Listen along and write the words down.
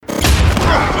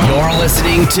You're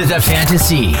listening to the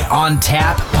Fantasy on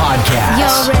Tap podcast.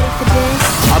 Y'all ready for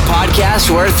this? A podcast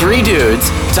where three dudes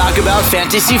talk about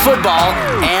fantasy football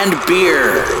and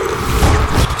beer.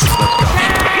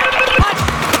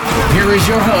 Here is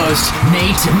your host,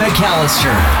 Nate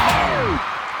McAllister.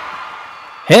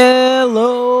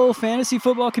 Hello, fantasy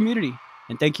football community,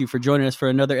 and thank you for joining us for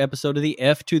another episode of the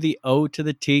F to the O to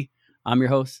the T. I'm your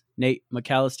host, Nate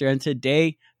McAllister, and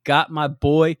today got my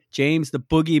boy, James the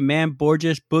Boogie Man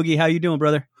Borges. Boogie, how you doing,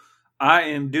 brother? I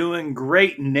am doing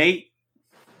great, Nate.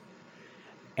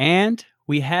 And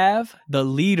we have the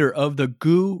leader of the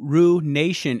Guru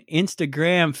Nation,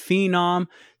 Instagram phenom,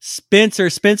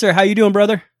 Spencer. Spencer, how you doing,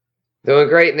 brother? Doing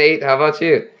great, Nate. How about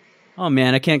you? Oh,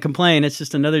 man, I can't complain. It's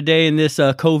just another day in this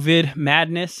COVID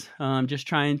madness. I'm just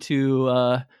trying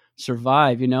to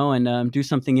survive, and do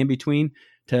something in between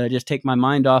to just take my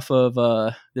mind off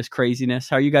of this craziness.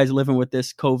 How are you guys living with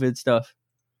this COVID stuff?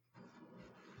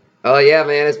 Oh yeah,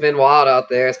 man, it's been wild out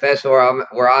there, especially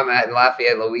where I'm at in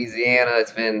Lafayette, Louisiana.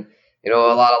 It's been, a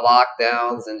lot of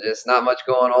lockdowns and just not much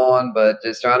going on, but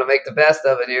just trying to make the best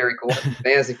of it here, recording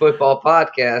fantasy football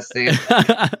podcast.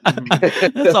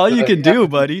 That's all you can do,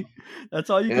 buddy.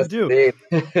 That's all you can do.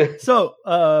 Indeed. So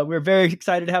we're very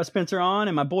excited to have Spencer on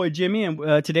and my boy Jimmy.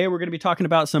 And today we're going to be talking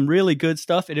about some really good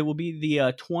stuff. And it will be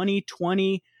the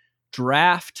 2020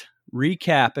 draft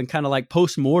recap and kind of like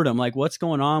post-mortem, like what's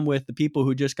going on with the people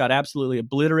who just got absolutely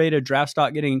obliterated, draft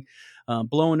stock getting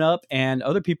blown up, and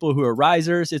other people who are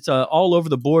risers. It's all over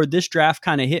the board. This draft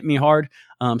kind of hit me hard.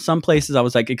 Some places I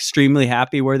was like extremely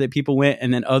happy where the people went,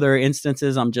 and then other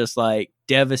instances I'm just like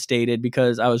devastated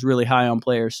because I was really high on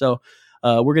players. So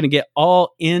we're going to get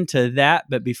all into that.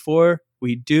 But before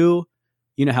we do,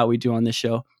 you know how we do on this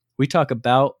show. We talk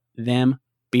about them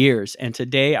beers. And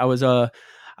today I was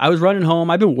running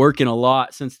home. I've been working a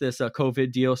lot since this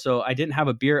COVID deal, so I didn't have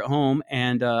a beer at home,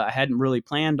 and I hadn't really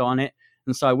planned on it.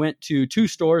 And so I went to two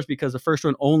stores because the first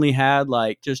one only had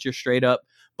like just your straight up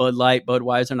Bud Light,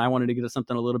 Budweiser, and I wanted to get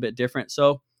something a little bit different.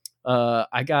 So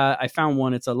I found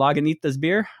one. It's a Lagunitas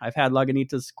beer. I've had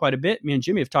Lagunitas quite a bit. Me and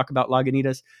Jimmy have talked about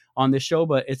Lagunitas on this show,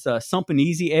 but it's a Sumpin'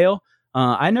 Easy Ale.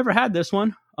 I never had this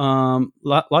one.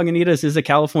 Lagunitas is a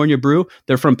California brew.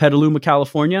 They're from Petaluma,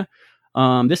 California.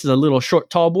 This is a little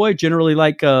short, tall boy, generally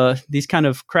like these kind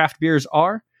of craft beers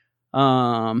are.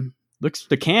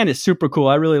 The can is super cool.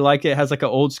 I really like it. It has like an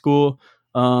old school,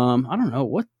 I don't know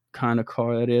what kind of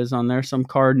car it is on there. Some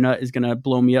card nut is going to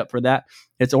blow me up for that.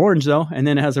 It's orange though. And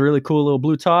then it has a really cool little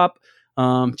blue top.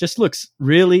 Just looks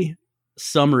really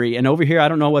summery. And over here, I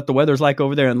don't know what the weather's like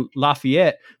over there in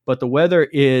Lafayette, but the weather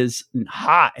is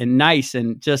hot and nice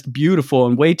and just beautiful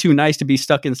and way too nice to be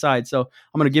stuck inside. So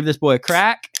I'm going to give this boy a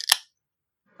crack.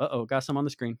 Uh-oh, got some on the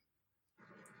screen.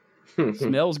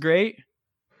 Smells great.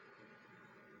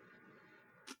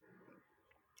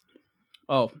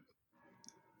 Oh,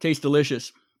 tastes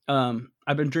delicious.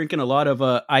 I've been drinking a lot of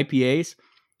IPAs,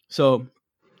 so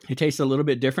it tastes a little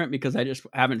bit different because I just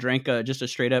haven't drank just a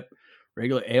straight up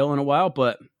regular ale in a while,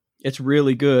 but it's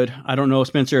really good. I don't know,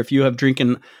 Spencer, if you have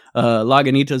drinking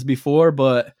Lagunitas before,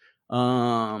 but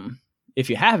if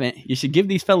you haven't, you should give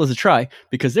these fellas a try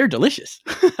because they're delicious.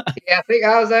 Yeah,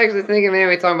 I was actually thinking, man,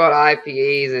 we're talking about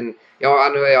IPAs and, I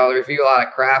know y'all review a lot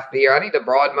of craft beer. I need to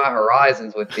broaden my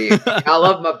horizons with beer. I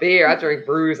love my beer. I drink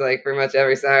brews like pretty much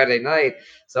every Saturday night.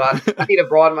 So I need to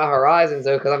broaden my horizons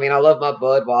though, because I love my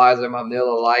Budweiser, my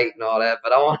Miller Lite and all that,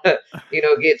 but I want to,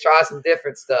 try some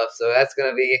different stuff. So that's going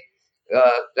to be,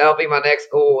 that'll be my next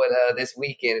goal this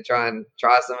weekend, to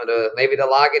try some of maybe the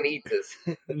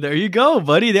Lagunitas. There you go,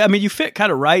 buddy. You fit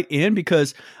kind of right in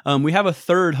because we have a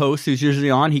third host who's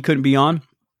usually on. He couldn't be on.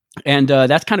 And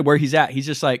that's kind of where he's at. He's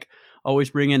just like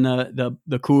always bringing the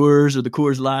Coors or the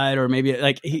Coors Light or maybe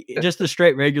like just the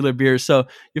straight regular beers. So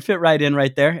you fit right in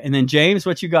right there. And then James,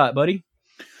 what you got, buddy?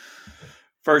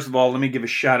 First of all, let me give a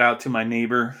shout out to my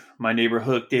neighbor. My neighbor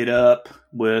hooked it up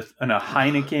with a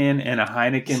Heineken and a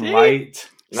Heineken Light.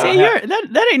 See,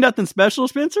 that ain't nothing special,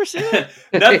 Spencer.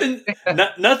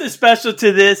 Nothing special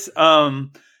to this.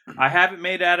 I haven't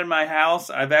made it out of my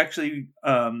house. I've actually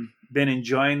been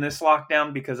enjoying this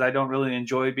lockdown because I don't really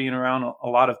enjoy being around a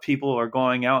lot of people or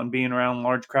going out and being around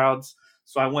large crowds.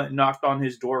 So I went and knocked on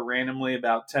his door randomly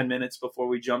about 10 minutes before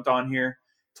we jumped on here.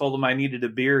 Told him I needed a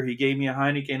beer. He gave me a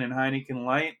Heineken and Heineken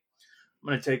Light. I'm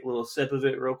going to take a little sip of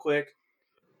it real quick.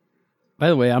 By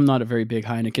the way, I'm not a very big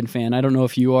Heineken fan. I don't know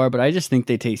if you are, but I just think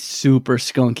they taste super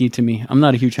skunky to me. I'm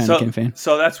not a huge Heineken fan.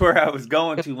 So that's where I was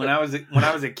going to. When I was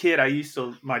a kid,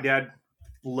 my dad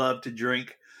loved to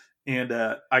drink. And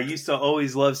I used to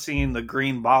always love seeing the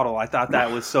green bottle. I thought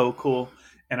that was so cool.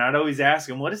 And I'd always ask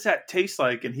him, what does that taste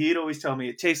like? And he'd always tell me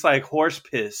it tastes like horse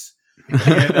piss. And,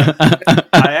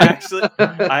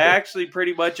 I actually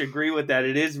pretty much agree with that.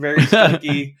 It is very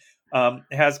skunky.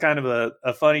 It has kind of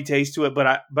a funny taste to it, but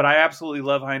I absolutely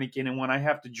love Heineken. And when I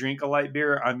have to drink a light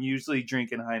beer, I'm usually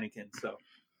drinking Heineken. So,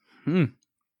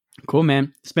 Cool,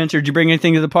 man. Spencer, did you bring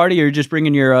anything to the party, or are you just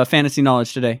bringing your fantasy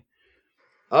knowledge today?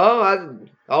 Oh,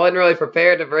 I wasn't really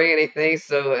prepared to bring anything,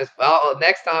 so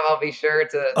next time I'll be sure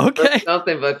to bring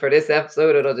something. But for this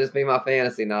episode, it'll just be my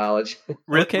fantasy knowledge.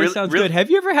 Okay, sounds good. Have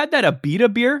you ever had that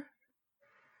Abita beer?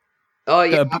 Oh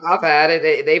yeah, I've had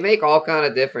it. They make all kind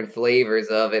of different flavors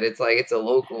of it. It's like it's a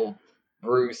local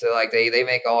brew, so like they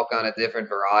make all kind of different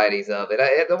varieties of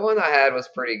it. The one I had was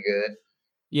pretty good.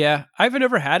 Yeah, I've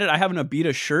never had it. I have an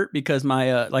Abita shirt because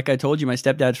my, like I told you, my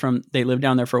stepdad's they live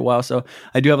down there for a while. So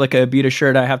I do have like a Abita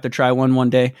shirt. I have to try one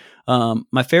day.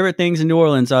 My favorite things in New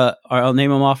Orleans, I'll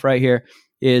name them off right here,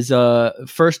 is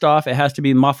first off, it has to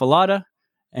be Muffaletta.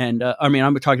 And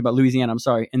I'm talking about Louisiana, I'm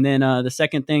sorry. And then the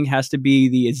second thing has to be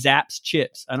the Zapp's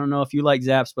chips. I don't know if you like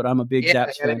Zapp's, but I'm a big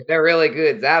Zapp's fan. They're really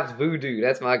good. Zapp's Voodoo,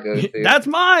 that's my go-to. That's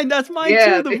mine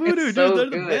too, the Voodoo. So dude,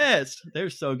 they're good. the best. They're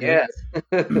so good.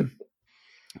 Yes.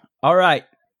 All right.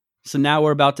 So now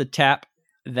we're about to tap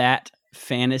that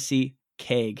fantasy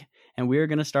keg. And we're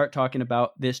going to start talking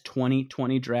about this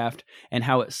 2020 draft and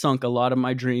how it sunk a lot of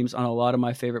my dreams on a lot of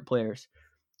my favorite players.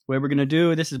 What we're going to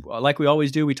do, this is like we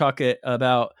always do. We talk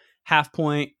about half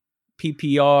point,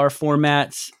 PPR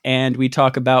formats, and we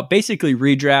talk about basically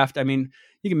redraft. I mean,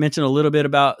 you can mention a little bit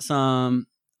about some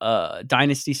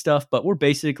dynasty stuff, but we're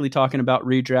basically talking about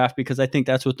redraft because I think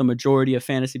that's what the majority of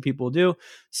fantasy people do.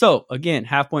 So again,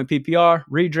 half point PPR,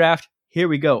 redraft. Here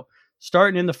we go.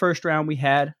 Starting in the first round, we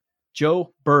had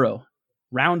Joe Burrow,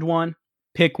 round 1,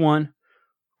 pick 1,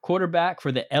 quarterback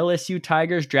for the LSU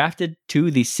Tigers, drafted to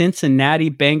the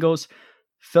Cincinnati Bengals.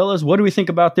 Fellas, what do we think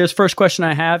about this? First question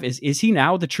I have is he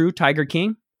now the true Tiger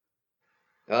King?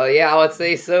 Yeah, I would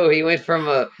say so. He went from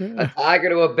a Tiger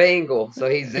to a Bengal, so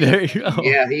he's there you go.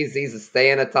 Yeah, he's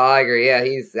staying a Tiger. Yeah,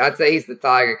 I'd say he's the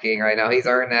Tiger King right now. He's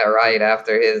earned that right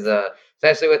after his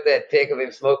especially with that pic of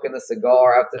him smoking the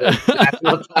cigar after the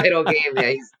national title game. Yeah,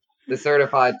 he's the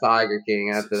certified Tiger King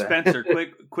after that. Spencer,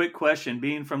 quick question.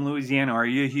 Being from Louisiana, are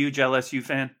you a huge LSU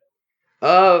fan?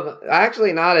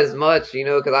 Actually not as much,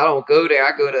 because I don't go there.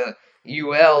 I go to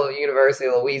UL, University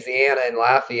of Louisiana in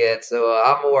Lafayette, so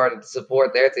I'm more to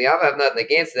support their team. I have nothing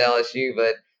against LSU,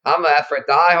 but I'm a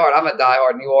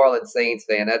diehard New Orleans Saints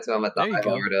fan. That's who I'm a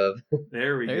diehard of.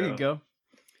 There you go.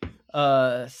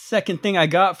 Second thing I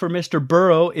got for Mr.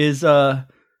 Burrow is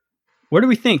where do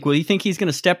we think? Well, you think he's going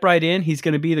to step right in? He's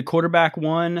going to be the quarterback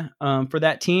one for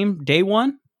that team day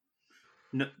one?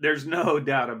 No, there's no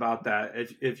doubt about that.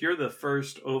 If you're the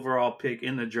first overall pick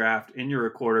in the draft and you're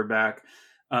a quarterback,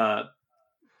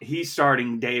 he's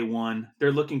starting day one.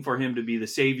 They're looking for him to be the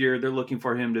savior. They're looking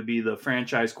for him to be the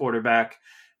franchise quarterback.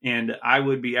 And I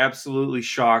would be absolutely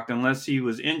shocked unless he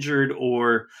was injured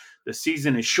or the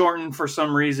season is shortened for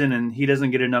some reason and he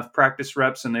doesn't get enough practice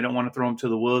reps and they don't want to throw him to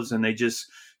the wolves and they just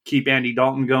keep Andy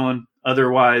Dalton going.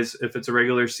 Otherwise, if it's a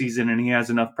regular season and he has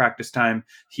enough practice time,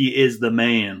 he is the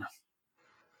man.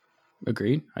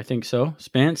 Agreed. I think so.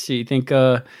 Spence, you think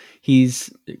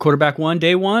he's quarterback one,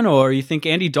 day one, or you think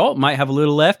Andy Dalton might have a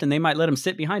little left and they might let him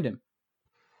sit behind him?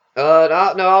 No,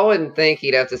 I wouldn't think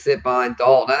he'd have to sit behind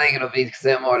Dalton. I think it'll be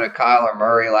similar to Kyler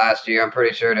Murray last year. I'm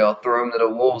pretty sure they'll throw him to the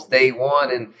Wolves day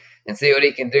one and see what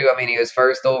he can do. I mean, he was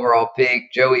first overall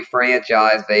pick, Joey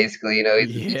franchise, basically.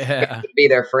 He's going to be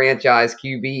their franchise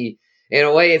QB. In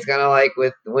a way, it's kind of like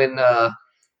when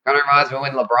kind of reminds me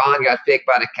when LeBron got picked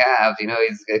by the Cavs.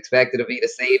 He's expected to be the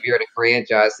savior of the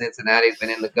franchise. Cincinnati's been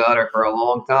in the gutter for a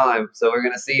long time. So we're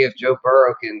going to see if Joe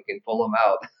Burrow can pull him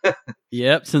out.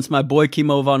 Yep. Since my boy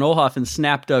Kimo von Oelhoffen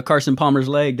snapped Carson Palmer's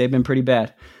leg, they've been pretty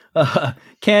bad.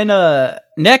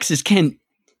 Next is can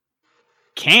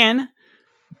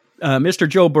Mr.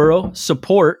 Joe Burrow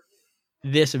support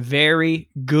this very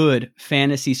good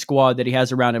fantasy squad that he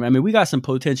has around him? I mean, we got some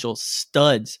potential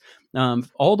studs.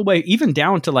 All the way even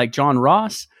down to like John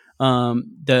Ross,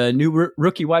 the new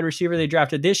rookie wide receiver they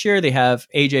drafted this year. They have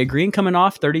AJ Green coming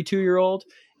off, 32-year-old,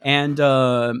 and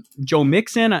Joe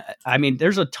Mixon. I mean,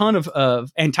 there's a ton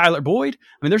of and Tyler Boyd.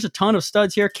 I mean, there's a ton of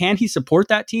studs here. Can he support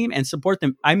that team and support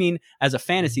them? I mean, as a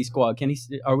fantasy squad, can he?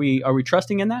 Are we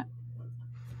trusting in that?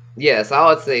 Yes, I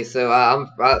would say so.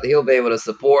 He'll be able to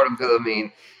support them because I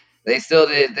mean. They still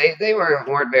did. They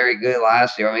weren't very good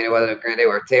last year. I mean, they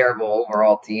were a terrible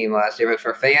overall team last year. But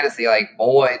for fantasy, like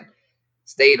Boyd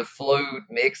stayed afloat,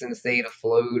 Mixon stayed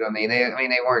afloat. I mean,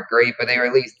 they weren't great, but they were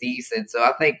at least decent. So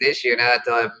I think this year now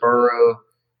they'll have Burrow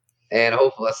and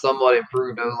hopefully a somewhat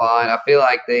improved O-line. I feel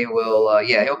like they will,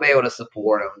 he'll be able to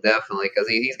support him, definitely, because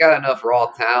he's got enough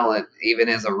raw talent, even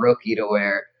as a rookie, to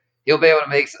where he'll be able to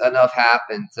make enough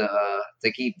happen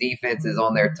to keep defenses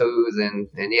on their toes and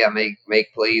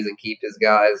make plays and keep his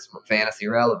guys fantasy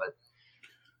relevant.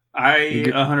 I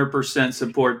 100%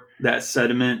 support that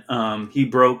sentiment. He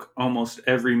broke almost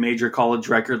every major college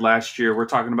record last year. We're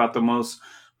talking about the most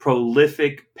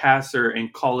prolific passer in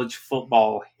college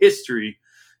football history.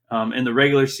 In the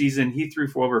regular season, he threw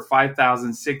for over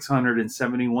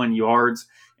 5,671 yards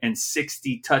and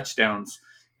 60 touchdowns.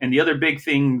 And the other big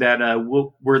thing that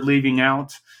we're leaving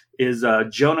out is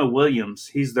Jonah Williams.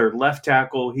 He's their left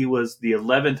tackle. He was the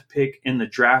 11th pick in the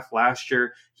draft last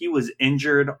year. He was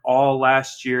injured all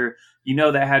last year. You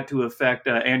know that had to affect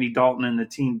Andy Dalton and the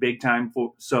team big time.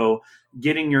 So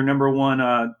getting your number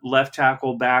one left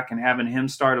tackle back and having him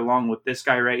start along with this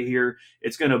guy right here,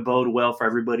 it's going to bode well for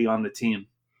everybody on the team.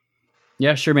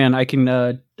 Yeah, sure, man. I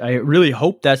really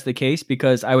hope that's the case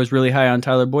because I was really high on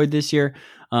Tyler Boyd this year.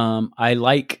 I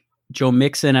like Joe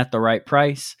Mixon at the right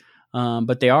price,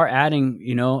 but they are adding,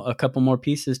 a couple more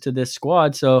pieces to this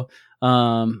squad. So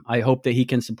I hope that he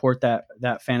can support that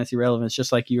fantasy relevance,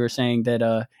 just like you were saying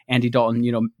that Andy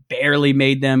Dalton, barely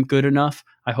made them good enough.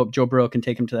 I hope Joe Burrow can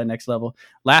take him to that next level.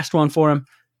 Last one for him.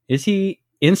 Is he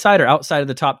inside or outside of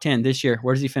the top 10 this year?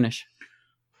 Where does he finish?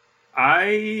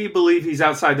 I believe he's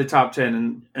outside the top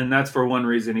 10, and that's for one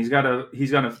reason. He's going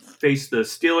to face the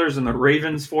Steelers and the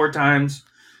Ravens 4 times.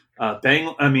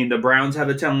 The Browns have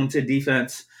a talented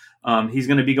defense. He's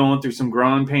going to be going through some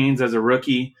growing pains as a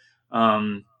rookie.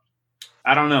 I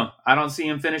don't know. I don't see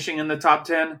him finishing in the top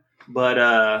 10,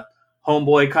 but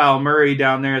homeboy Kyle Murray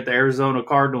down there at the Arizona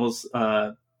Cardinals,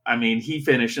 he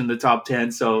finished in the top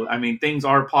 10. So, things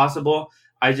are possible.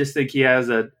 I just think he has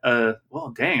I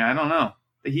don't know.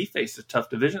 He faced a tough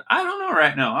division. I don't know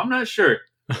right now. I'm not sure.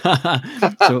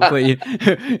 But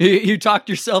you talked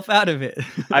yourself out of it.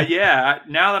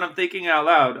 Now that I'm thinking out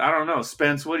loud, I don't know.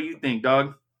 Spence, what do you think,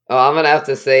 dog? Oh, I'm going to have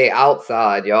to say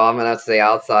outside, y'all. I'm going to have to say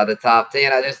outside the top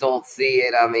 10. I just don't see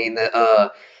it.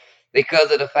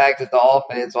 Because of the fact that the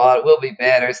offense, while it will be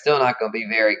better, it's still not going to be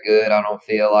very good. I don't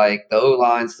feel like the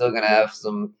O-line's still going to have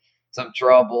some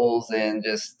troubles, and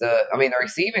just the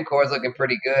receiving core is looking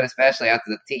pretty good, especially after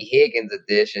the T. Higgins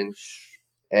addition.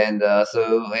 And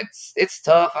so it's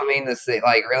tough. To say,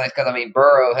 really, because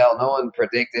Burrow, hell, no one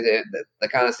predicted it, the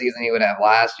kind of season he would have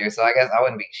last year. So I guess I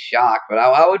wouldn't be shocked, but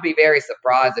I would be very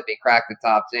surprised if he cracked the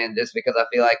top 10, just because I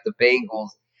feel like the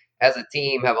Bengals as a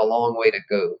team have a long way to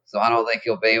go. So I don't think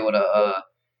he'll be able to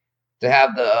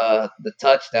have the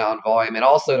touchdown volume, and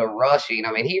also the rushing.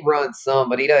 He runs some,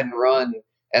 but he doesn't run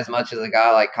as much as a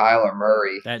guy like Kyler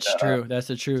Murray. That's true. That's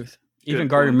the truth. Even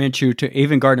Gardner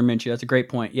Minshew, that's a great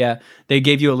point. Yeah, they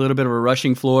gave you a little bit of a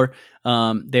rushing floor.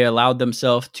 They allowed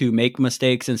themselves to make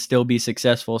mistakes and still be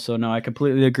successful. So no, I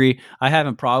completely agree. I have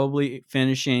him probably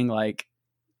finishing a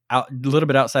little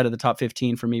bit outside of the top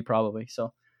 15 for me, probably.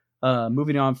 So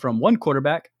moving on from one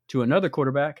quarterback to another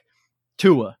quarterback,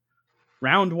 Tua,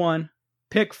 round 1,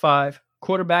 pick 5,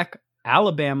 quarterback,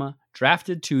 Alabama,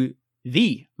 drafted to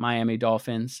the Miami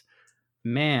Dolphins.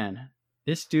 Man,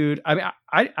 this dude, I'm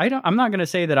not going to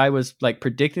say that I was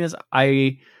predicting this.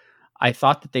 I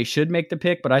thought that they should make the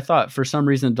pick, but I thought for some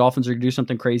reason the Dolphins are going to do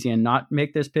something crazy and not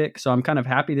make this pick. So I'm kind of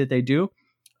happy that they do.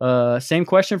 Same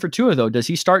question for Tua, though. Does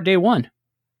he start day 1?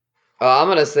 I'm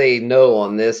going to say no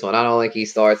on this one. I don't think he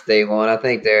starts day 1. I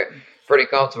think they're pretty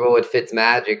comfortable with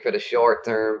Fitzmagic for the short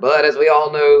term. But as we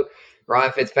all know,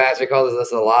 Ryan Fitzpatrick causes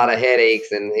us a lot of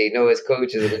headaches, and he knows his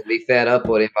coaches are going to be fed up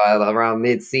with him by around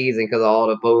mid-season because of all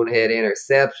the bonehead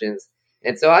interceptions.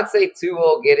 And so I'd say Tua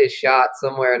will get his shot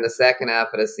somewhere in the second half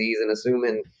of the season,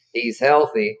 assuming he's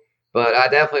healthy. But I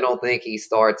definitely don't think he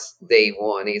starts day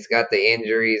 1. He's got the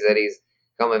injuries that he's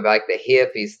coming back. The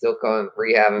hip, he's still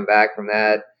rehabbing back from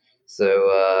that. So,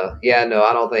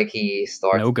 I don't think he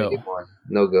starts. No go.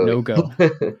 No go.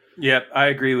 Yep, I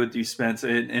agree with you, Spence.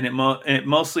 It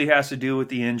mostly has to do with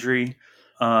the injury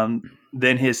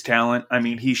than his talent.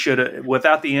 He should have,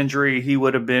 without the injury, he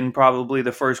would have been probably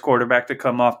the first quarterback to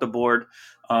come off the board.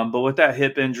 But with that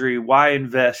hip injury, why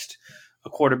invest a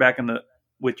quarterback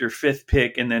with your 5th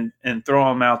pick and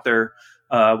throw him out there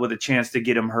with a chance to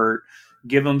get him hurt?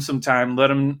 Give him some time.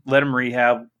 Let him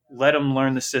rehab. Let him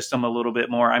learn the system a little bit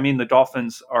more. The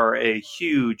Dolphins are a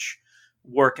huge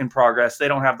work in progress. They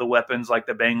don't have the weapons like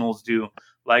the Bengals do.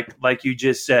 Like you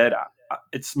just said,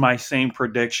 it's my same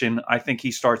prediction. I think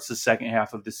he starts the second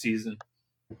half of the season.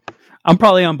 I'm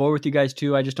probably on board with you guys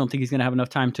too. I just don't think he's going to have enough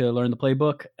time to learn the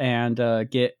playbook and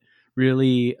get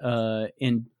really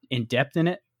in depth in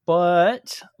it.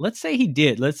 But let's say he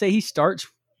did. Let's say he starts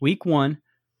week 1.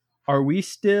 Are we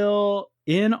still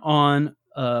in on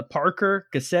Parker,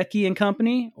 Gesicki, and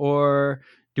company, or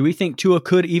do we think Tua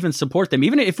could even support them?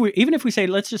 Even if we say,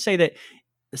 let's just say that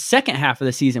the second half of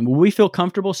the season, will we feel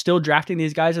comfortable still drafting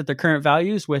these guys at their current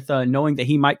values with knowing that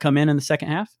he might come in the second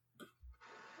half?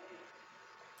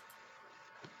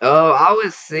 Oh, I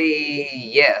would say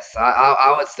yes.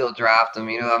 I would still draft him.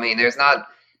 There's not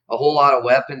a whole lot of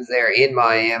weapons there in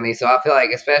Miami, so I feel like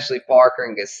especially Parker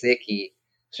and Gesicki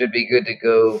should be good to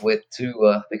go with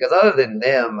Tua, because other than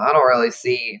them, I don't really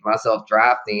see myself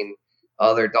drafting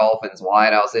other Dolphins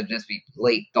wideouts. It'd just be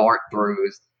late dart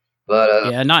throws.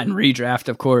 But yeah, not in redraft,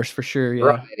 of course, for sure. Yeah,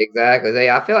 right, exactly.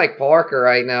 I feel like Parker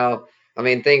right now,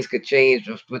 things could change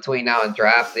between now and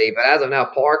draft day, but as of now,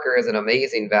 Parker is an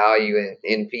amazing value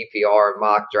in PPR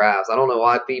mock drafts. I don't know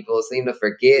why people seem to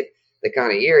forget the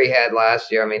kind of year he had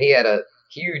last year. He had a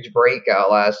huge breakout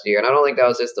last year, and I don't think that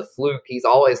was just a fluke. He's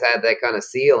always had that kind of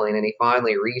ceiling, and he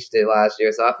finally reached it last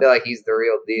year, so I feel like he's the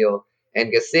real deal.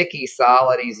 And Gesicki's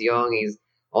solid. He's young. He's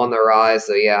on the rise,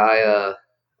 so yeah,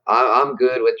 I'm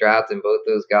good with drafting both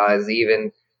those guys,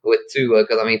 even with Tua,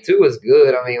 because Tua's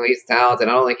good. He's talented.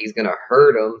 I don't think he's gonna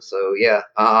hurt him. So yeah,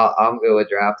 I'm good with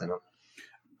drafting him.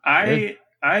 I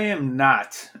am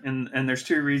not, and there's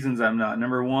 2 reasons I'm not.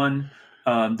 Number one,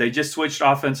 they just switched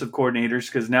offensive coordinators,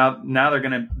 because now they're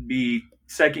gonna be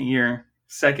second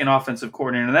offensive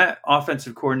coordinator, and that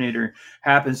offensive coordinator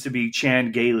happens to be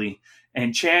Chan Gailey,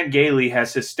 and Chan Gailey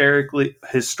has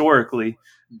historically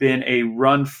been a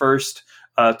run first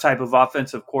type of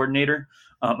offensive coordinator.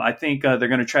 I think they're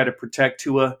going to try to protect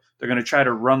Tua. They're going to try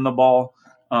to run the ball.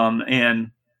 And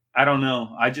I don't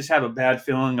know. I just have a bad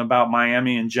feeling about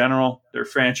Miami in general, their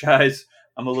franchise.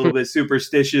 I'm a little bit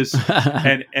superstitious,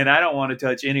 and I don't want to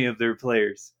touch any of their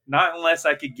players. Not unless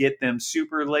I could get them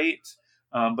super late,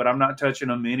 but I'm not touching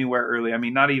them anywhere early.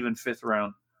 not even 5th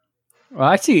round. Well,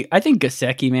 I think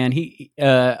Gesicki, man.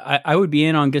 I would be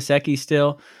in on Gesicki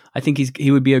still. I think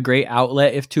he would be a great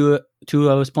outlet if Tua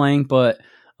was playing, but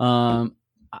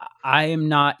I am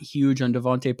not huge on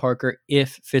Devontae Parker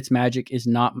if Fitzmagic is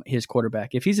not his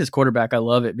quarterback. If he's his quarterback, I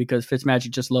love it, because Fitzmagic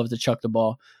just loves to chuck the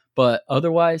ball. But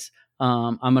otherwise,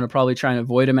 I'm going to probably try and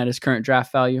avoid him at his current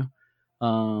draft value.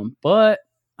 But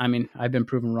I've been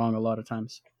proven wrong a lot of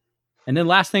times. And then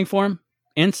last thing for him,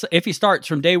 if he starts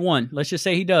from day 1, let's just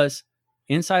say he does,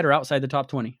 inside or outside the top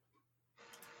 20?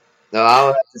 No, I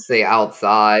would have to say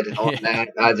outside on that.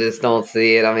 I just don't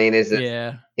see it. It's just,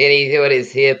 yeah. And he's with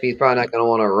his hip, he's probably not going to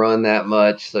want to run that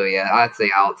much. So yeah, I'd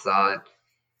say outside.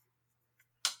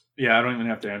 Yeah, I don't even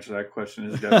have to answer that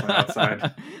question. It's definitely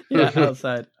outside. Yeah,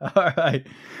 outside. All right.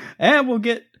 And we'll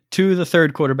get to the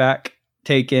third quarterback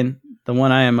taken, the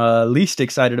one I am least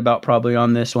excited about probably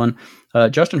on this one.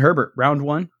 Justin Herbert, round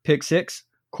 1, pick 6,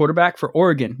 quarterback for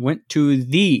Oregon, went to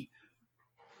the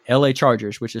LA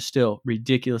Chargers, which is still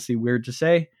ridiculously weird to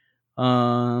say.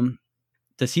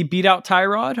 Does he beat out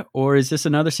Tyrod, or is this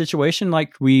another situation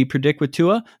like we predict with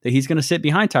Tua that he's going to sit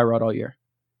behind Tyrod all year?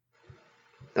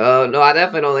 No, I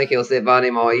definitely don't think he'll sit behind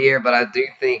him all year, but I do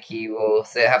think he will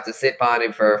have to sit behind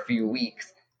him for a few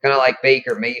weeks, kind of like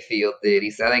Baker Mayfield did.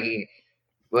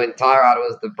 When Tyrod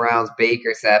was the Browns,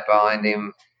 Baker sat behind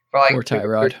him for like 2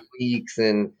 or 3 weeks,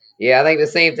 and yeah, I think the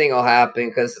same thing will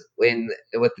happen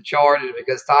with the Chargers,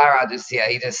 because Tyrod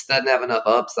he just doesn't have enough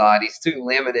upside. He's too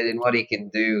limited in what he can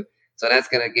do, so that's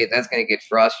gonna get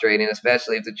frustrating,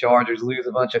 especially if the Chargers lose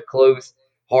a bunch of close,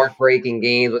 heartbreaking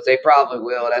games, which they probably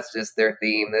will. That's just their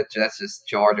theme. That's just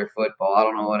Charger football. I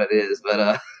don't know what it is,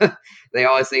 but they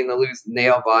always seem to lose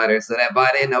nail biters. So that by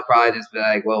then they'll probably just be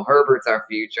like, "Well, Herbert's our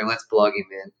future. Let's plug him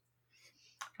in."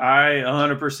 I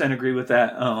 100% agree with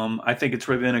that. I think it's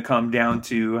really going to come down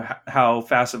to how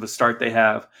fast of a start they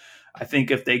have. I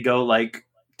think if they go like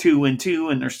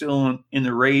 2-2 and they're still in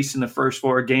the race in the first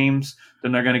 4 games,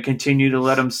 then they're going to continue to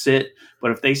let them sit. But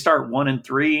if they start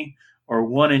 1-3 or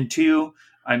 1-2,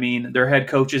 their head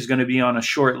coach is going to be on a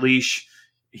short leash.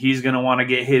 He's going to want to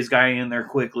get his guy in there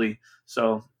quickly.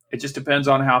 So it just depends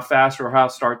on how fast or how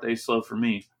start they slow for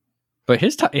me. But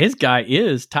his guy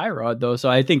is Tyrod, though, so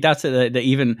I think that's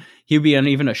he'd be on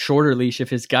even a shorter leash if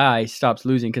his guy stops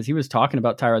losing, because he was talking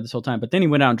about Tyrod this whole time. But then he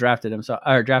went out and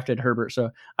drafted Herbert.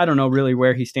 So I don't know really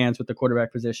where he stands with the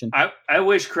quarterback position. I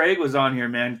wish Craig was on here,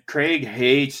 man. Craig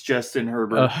hates Justin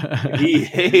Herbert. He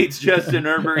hates Justin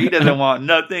Herbert. He doesn't want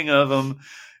nothing of him.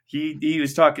 He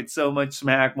was talking so much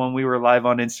smack when we were live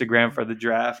on Instagram for the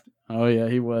draft. Oh yeah,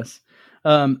 he was.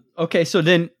 Okay, so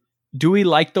then do we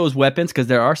like those weapons? Because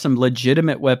there are some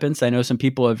legitimate weapons. I know some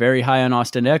people are very high on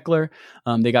Austin Eckler.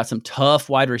 They got some tough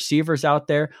wide receivers out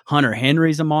there. Hunter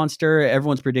Henry's a monster.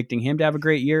 Everyone's predicting him to have a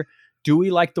great year. Do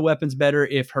we like the weapons better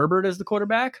if Herbert is the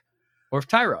quarterback or if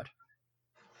Tyrod?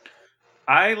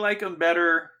 I like them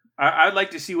better. I'd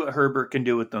like to see what Herbert can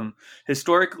do with them.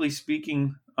 Historically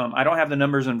speaking, I don't have the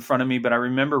numbers in front of me, but I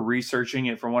remember researching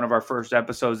it for one of our first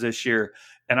episodes this year.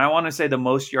 And I want to say the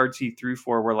most yards he threw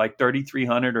for were like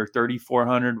 3,300 or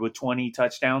 3,400 with 20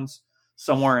 touchdowns,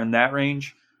 somewhere in that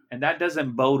range. And that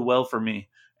doesn't bode well for me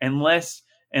unless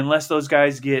those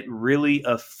guys get really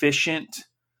efficient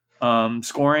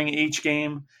scoring each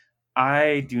game.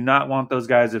 I do not want those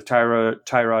guys if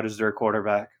Tyrod is their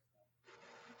quarterback.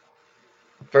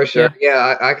 For sure.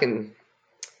 Yeah, I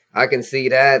can see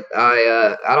that.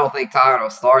 I don't think Tyrod will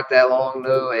start that long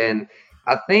though, and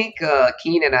I think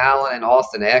Keenan Allen and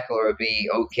Austin Eckler would be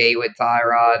okay with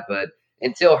Tyrod, but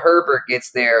until Herbert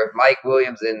gets there, Mike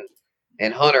Williams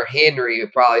and Hunter Henry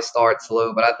would probably start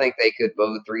slow, but I think they could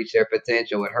both reach their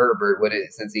potential with Herbert with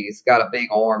it since he's got a big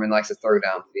arm and likes to throw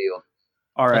downfield.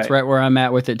 All right. That's right where I'm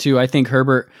at with it too. I think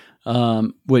Herbert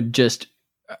would just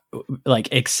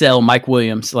excel Mike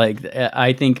Williams.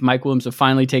 I think Mike Williams would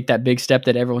finally take that big step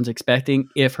that everyone's expecting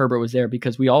if Herbert was there,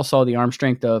 because we all saw the arm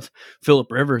strength of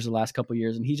Phillip Rivers the last couple of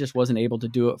years, and he just wasn't able to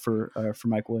do it for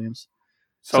Mike Williams.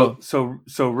 So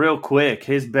real quick,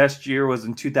 his best year was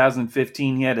in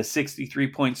 2015. He had a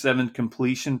 63.7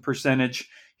 completion percentage.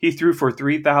 He threw for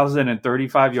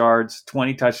 3,035 yards,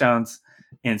 20 touchdowns,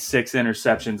 and 6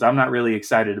 interceptions. I'm not really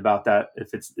excited about that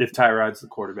if Tyrod's the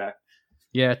quarterback.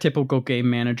 Yeah, typical game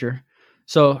manager.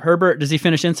 So Herbert, does he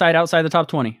finish inside, outside the top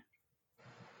 20?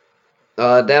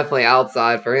 Definitely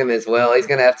outside for him as well. He's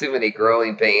going to have too many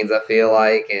growing pains, I feel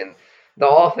like, and the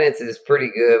offense is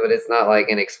pretty good, but it's not like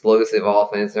an explosive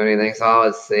offense or anything. So I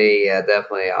would say, yeah,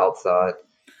 definitely outside.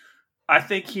 I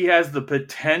think he has the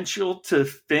potential to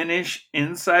finish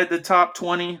inside the top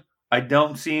 20. I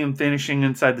don't see him finishing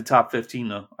inside the top 15,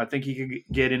 though. I think he could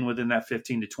get in within that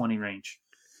 15 to 20 range.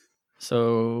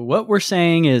 So what we're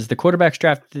saying is the quarterbacks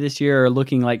drafted this year are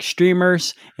looking like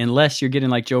streamers, unless you're getting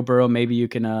like Joe Burrow. Maybe you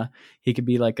can he could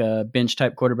be like a bench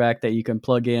type quarterback that you can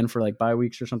plug in for like bye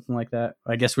weeks or something like that,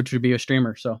 I guess, which would be a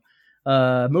streamer. So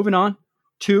moving on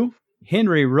to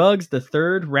Henry Ruggs, the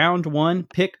third, round 1,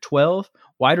 pick 12,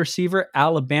 wide receiver,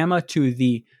 Alabama, to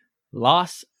the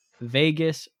Las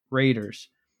Vegas Raiders.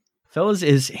 Fellas,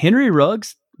 is Henry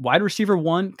Ruggs wide receiver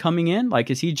 1 coming in? Like,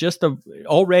 is he just a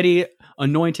already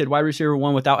anointed wide receiver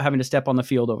 1 without having to step on the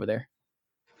field over there?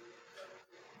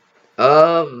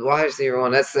 Wide receiver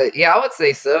 1. I would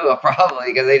say so, probably,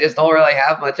 because they just don't really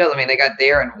have much else. I mean, they got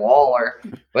Darren Waller,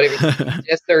 but if it's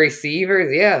just the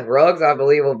receivers, yeah, Ruggs, I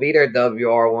believe, will be their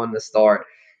WR1 to start.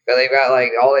 Because they've got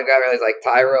all they've got really is like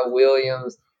Tyrell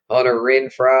Williams, Hunter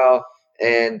Renfrow,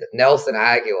 and Nelson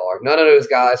Aguilar. None of those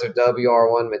guys are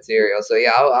WR1 material. So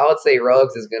yeah, I would say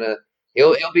Ruggs is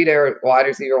he'll be their wide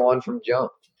receiver 1 from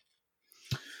jump.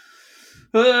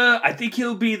 I think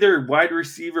he'll be their wide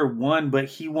receiver 1, but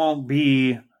he won't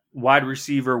be wide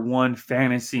receiver 1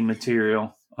 fantasy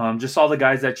material. Just all the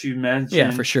guys that you mentioned.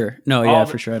 Yeah, for sure. No, yeah,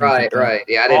 for sure. Right.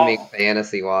 Yeah, I didn't mean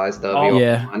fantasy wise.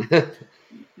 Yeah.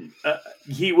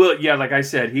 He will, like I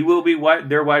said, he will be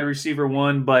their wide receiver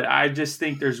 1, but I just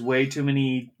think there's way too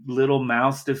many little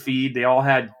mouths to feed. They all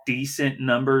had decent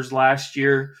numbers last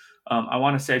year. I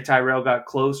want to say Tyrell got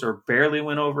close or barely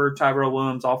went over Tyrell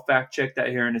Williams. I'll fact check that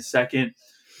here in a second,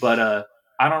 but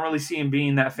I don't really see him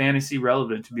being that fantasy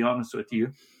relevant, to be honest with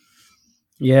you.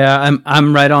 Yeah,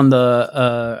 I'm right on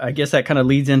the. I guess that kind of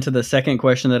leads into the second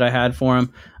question that I had for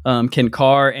him. Can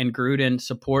Carr and Gruden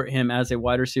support him as a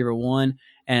wide receiver 1?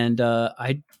 And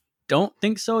I don't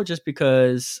think so, just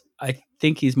because I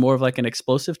think he's more of like an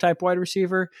explosive type wide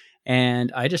receiver.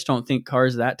 And I just don't think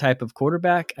Carr's that type of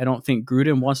quarterback. I don't think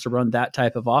Gruden wants to run that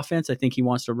type of offense. I think he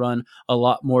wants to run a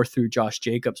lot more through Josh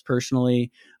Jacobs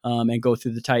personally, and go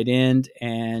through the tight end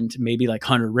and maybe like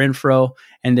Hunter Renfrow,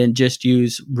 and then just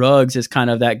use Ruggs as kind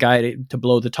of that guy to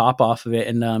blow the top off of it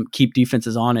and keep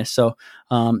defenses honest. So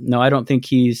no, I don't think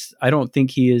he is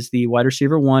the wide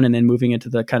receiver 1. And then moving into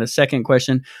the kind of second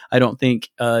question, I don't think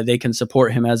they can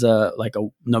support him as a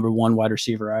number 1 wide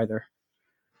receiver either.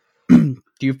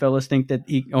 Do you fellas think that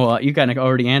you kind of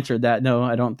already answered that? No,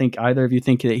 I don't think either of you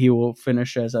think that he will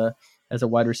finish as a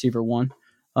wide receiver 1.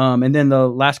 And then the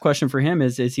last question for him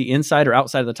is he inside or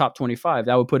outside of the top 25?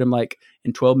 That would put him like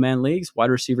in 12-man leagues, wide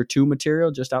receiver 2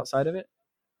 material, just outside of it.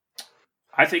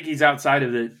 I think he's outside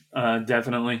of it,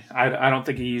 definitely. I don't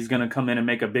think he's going to come in and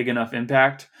make a big enough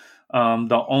impact.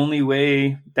 The only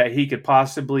way that he could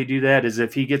possibly do that is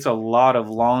if he gets a lot of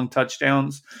long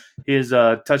touchdowns. His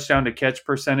touchdown to catch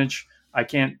percentage, I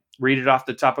can't read it off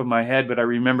the top of my head, but I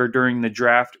remember during the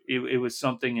draft, it was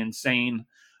something insane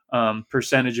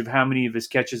percentage of how many of his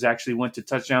catches actually went to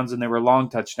touchdowns, and they were long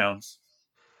touchdowns.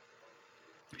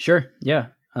 Sure. Yeah.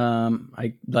 Kind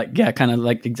of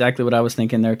like exactly what I was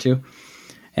thinking there too.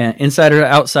 And inside or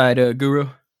outside, Guru?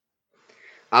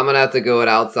 I'm going to have to go with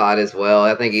outside as well.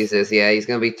 I think he's going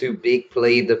to be too big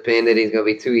play dependent. He's going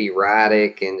to be too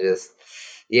erratic and just,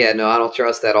 I don't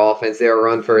trust that offense. They're a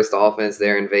run first offense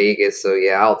there in Vegas. So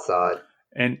outside.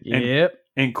 And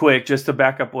quick, just to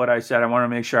back up what I said, I want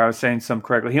to make sure I was saying something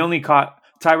correctly.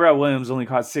 Tyrell Williams only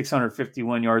caught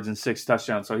 651 yards and 6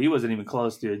 touchdowns. So he wasn't even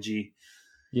close to a G.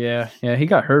 Yeah. He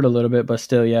got hurt a little bit, but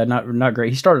still, not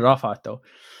great. He started off hot though.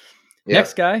 Yeah.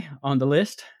 Next guy on the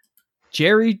list,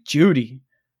 Jerry Jeudy.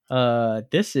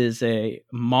 This is a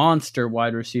monster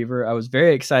wide receiver. I was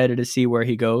very excited to see where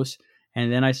he goes.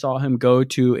 And then I saw him go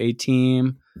to a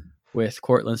team with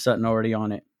Courtland Sutton already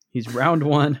on it. He's round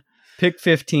 1, pick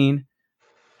 15,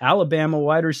 Alabama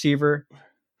wide receiver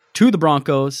to the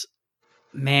Broncos.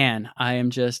 Man, I am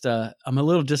just, I'm a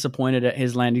little disappointed at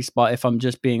his landing spot. If I'm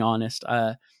just being honest,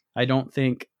 I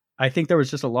think there was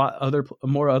just a lot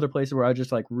more other places where I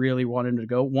just like really wanted to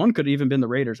go. One could even been the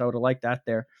Raiders. I would have liked that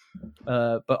there.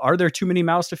 But are there too many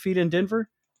mouths to feed in Denver?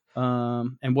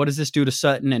 And what does this do to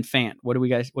Sutton and Fant? What do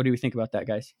we think about that,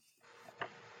 guys?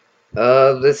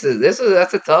 That's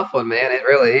a tough one, man. It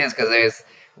really is, because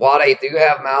while they do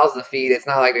have mouths to feed, it's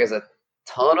not like there's a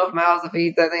ton of mouths to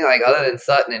feed. I think like other than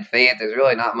Sutton and Fant, there's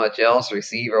really not much else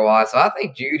receiver wise. So I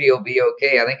think Jeudy will be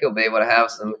okay. I think he'll be able to have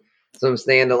some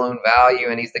standalone value,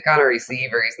 and he's the kind of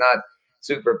receiver. He's not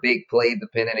super big play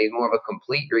dependent. He's more of a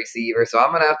complete receiver. So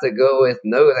I'm gonna have to go with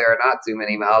no. There are not too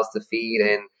many mouths to feed,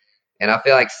 and I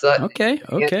feel like Sutton. Okay.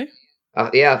 I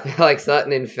feel like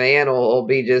Sutton and Fan will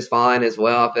be just fine as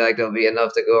well. I feel like there'll be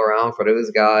enough to go around for those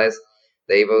guys.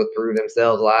 They both proved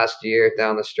themselves last year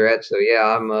down the stretch. So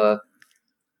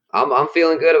I'm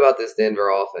feeling good about this Denver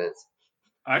offense.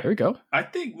 There we go. I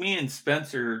think me and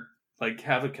Spencer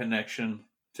have a connection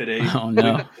today. Oh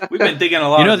no, we've been thinking a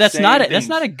lot. That's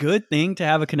not a good thing to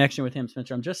have a connection with him,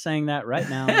 Spencer. I'm just saying that right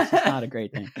now. It's just not a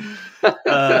great thing.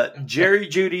 Jerry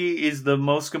Jeudy is the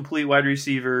most complete wide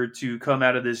receiver to come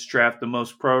out of this draft, the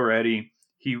most pro ready.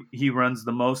 He runs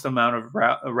the most amount of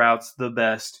routes, the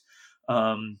best.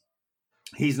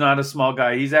 He's not a small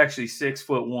guy. He's actually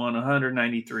 6'1",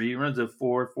 193. He runs a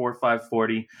 4.45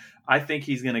 40. I think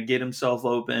he's going to get himself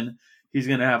open. He's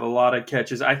going to have a lot of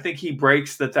catches. I think he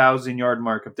breaks the 1,000-yard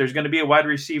mark. If there's going to be a wide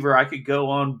receiver I could go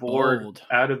on board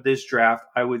out of this draft,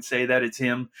 I would say that it's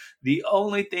him. The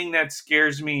only thing that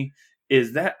scares me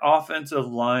is that offensive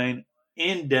line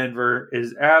in Denver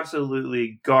is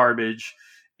absolutely garbage,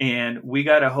 and we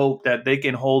got to hope that they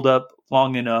can hold up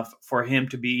long enough for him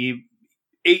to be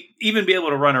even be able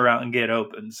to run around and get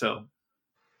open. So,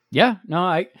 yeah,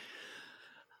 no,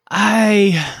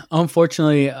 I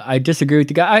unfortunately I disagree with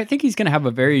the guy. I think he's going to have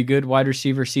a very good wide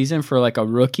receiver season for like a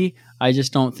rookie. I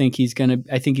just don't think he's going to.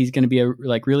 I think he's going to be a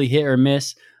really hit or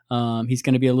miss. He's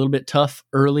going to be a little bit tough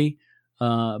early,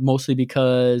 mostly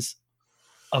because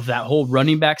of that whole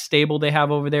running back stable they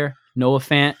have over there. Noah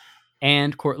Fant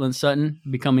and Courtland Sutton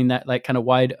becoming that like kind of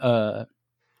wide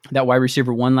that wide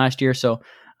receiver 1 last year. So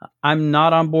I'm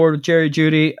not on board with Jerry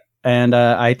Jeudy. And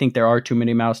I think there are too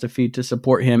many mouths to feed to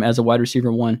support him as a wide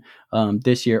receiver 1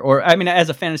 this year. Or, I mean, as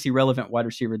a fantasy relevant wide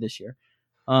receiver this year.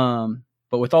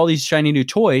 But with all these shiny new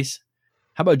toys,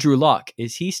 how about Drew Lock?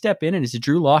 Is he step in, and is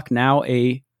Drew Lock now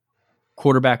a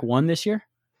quarterback 1 this year?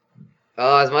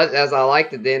 As much as I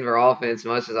like the Denver offense,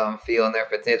 much as I'm feeling their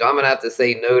potential, I'm going to have to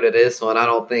say no to this one. I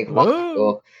don't think Lock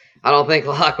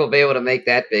will be able to make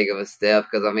that big of a step,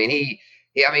 because, I mean,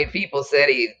 people said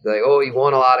he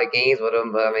won a lot of games with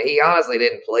him, but I mean, he honestly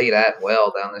didn't play that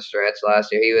well down the stretch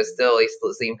last year. He still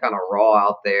seemed kind of raw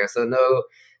out there. So no,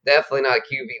 definitely not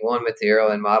QB1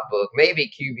 material in my book. Maybe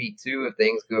QB2 if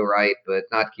things go right, but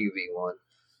not QB1.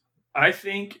 I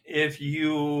think if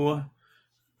you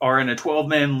are in a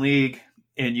 12-man league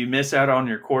and you miss out on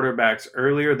your quarterbacks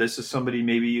earlier, this is somebody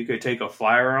maybe you could take a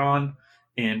flyer on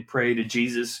and pray to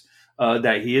Jesus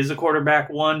that he is a quarterback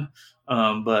 1.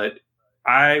 But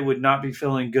I would not be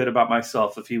feeling good about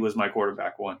myself if he was my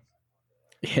quarterback 1.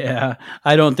 Yeah,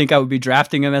 I don't think I would be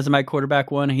drafting him as my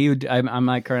quarterback 1. I'm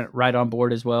like right on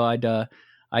board as well.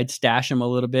 I'd stash him a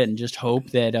little bit and just hope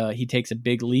that he takes a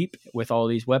big leap with all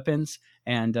these weapons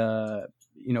and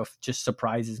just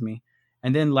surprises me.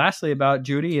 And then lastly about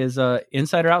Jeudy is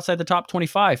inside or outside the top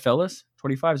 25, fellas.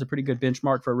 25 is a pretty good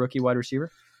benchmark for a rookie wide receiver.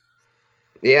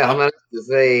 Yeah, I'm gonna have to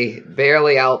say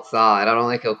barely outside. I don't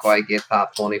think he'll quite get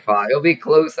top 25. He'll be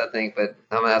close, I think, but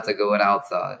I'm gonna have to go with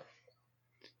outside.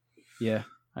 Yeah,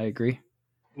 I agree.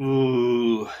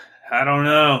 Ooh, I don't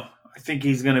know. I think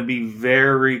he's going to be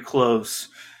very close.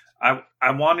 I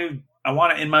want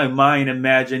to in my mind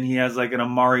imagine he has like an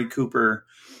Amari Cooper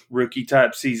rookie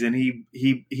type season.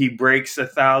 He breaks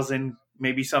 1,000,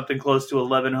 maybe something close to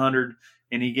 1,100,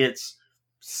 and he gets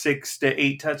 6 to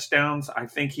 8 touchdowns. I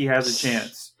think he has a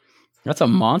chance. That's a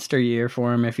monster year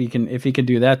for him if he can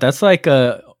do that. That's like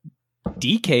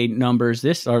DK numbers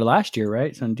this or last year,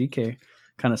 right? Some DK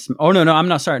kind of. Oh no, I'm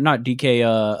not sorry, not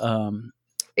DK.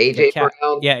 AJ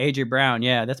Brown. Yeah, AJ Brown.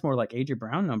 Yeah, that's more like AJ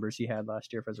Brown numbers he had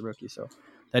last year as a rookie. So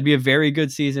that'd be a very good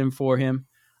season for him.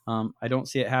 I don't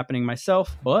see it happening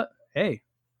myself, but hey,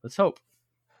 let's hope.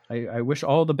 I wish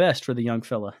all the best for the young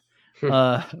fella.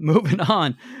 Moving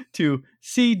on to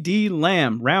CD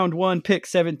Lamb, round 1, pick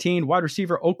 17, wide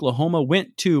receiver, Oklahoma,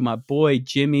 went to my boy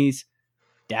Jimmy's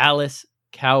Dallas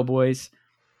Cowboys.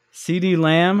 CD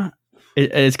Lamb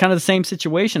is kind of the same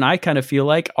situation. I kind of feel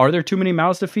like, are there too many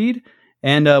mouths to feed?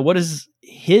 And what is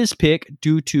his pick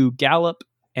due to Gallup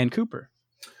and Cooper?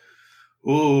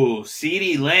 Ooh,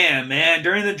 CD Lamb, man.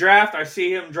 During the draft, I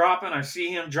see him dropping,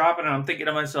 and I'm thinking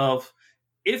to myself,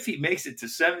 if he makes it to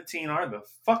 17, are the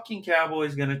fucking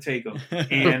Cowboys going to take him?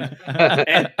 And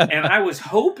I was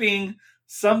hoping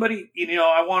somebody,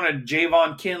 I wanted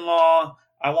Javon Kinlaw.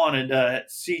 I wanted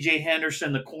CJ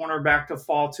Henderson, the cornerback, to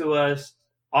fall to us.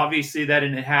 Obviously, that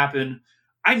didn't happen.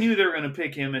 I knew they were going to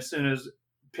pick him as soon as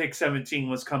pick 17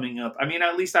 was coming up. I mean,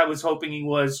 at least I was hoping he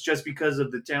was, just because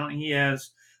of the talent he has.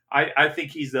 I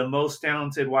think he's the most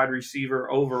talented wide receiver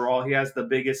overall. He has the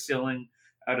biggest ceiling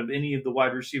out of any of the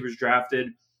wide receivers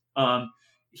drafted.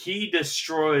 He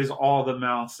destroys all the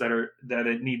mouths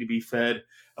that need to be fed.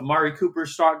 Amari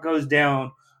Cooper's stock goes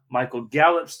down. Michael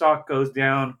Gallup's stock goes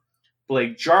down.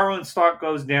 Blake Jarwin's stock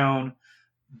goes down.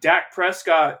 Dak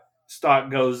Prescott stock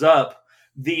goes up.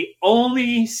 The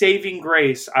only saving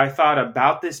grace I thought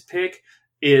about this pick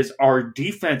is our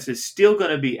defense is still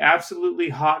going to be absolutely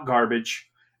hot garbage.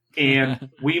 And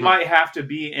we might have to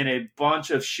be in a bunch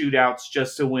of shootouts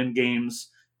just to win games.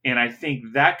 And I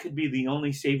think that could be the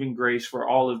only saving grace for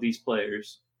all of these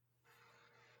players.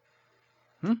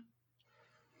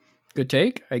 Good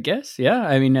take, I guess. Yeah,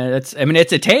 I mean, it's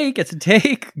a take. It's a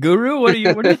take. Guru, what are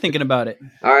you thinking about it?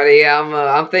 All right, yeah,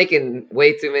 I'm thinking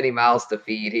way too many mouths to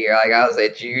feed here. Like I was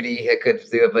at Judy, I could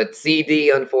do it, but CD,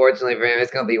 unfortunately for him,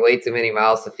 it's going to be way too many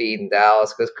mouths to feed in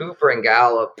Dallas because Cooper and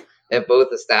Gallup have both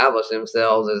established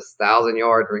themselves as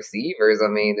 1,000-yard receivers. I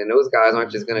mean, and those guys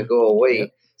aren't just going to go away. Yep.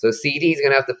 So CD's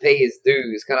going to have to pay his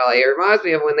dues. Kind of like, it reminds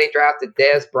me of when they drafted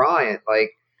Dez Bryant.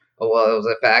 Like, well, it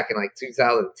was back in like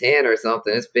 2010 or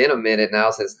something. It's been a minute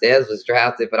now since Dez was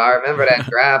drafted, but I remember that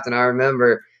draft, and I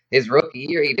remember his rookie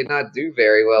year, he did not do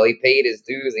very well. He paid his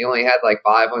dues. He only had like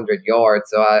 500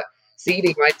 yards. So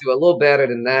CD might do a little better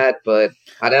than that, but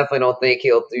I definitely don't think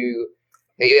he'll do.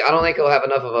 I don't think he'll have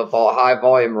enough of a high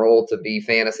volume role to be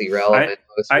fantasy relevant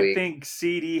most weeks. I think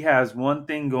CD has one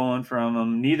thing going from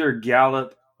him. Neither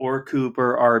Gallup or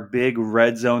Cooper are big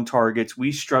red zone targets.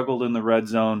 We struggled in the red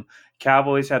zone.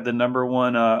 Cowboys had the number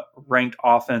 1 ranked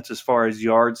offense as far as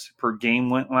yards per game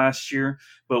went last year,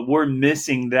 but we're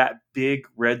missing that big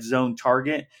red zone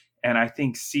target. And I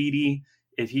think CD,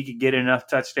 if he could get enough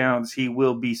touchdowns, he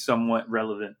will be somewhat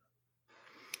relevant.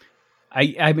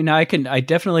 I mean, I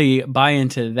definitely buy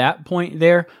into that point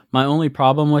there. My only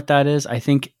problem with that is I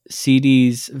think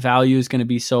CD's value is going to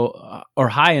be so or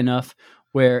high enough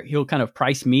where he'll kind of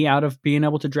price me out of being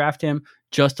able to draft him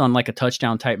just on like a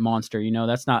touchdown type monster.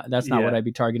 That's not what I'd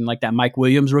be targeting. Like that Mike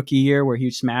Williams rookie year where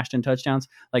he smashed in touchdowns.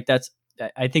 Like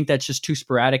I think that's just too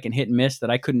sporadic and hit and miss that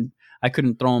I couldn't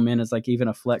throw him in as like even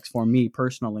a flex for me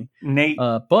personally. Nate,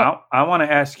 but I want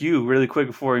to ask you really quick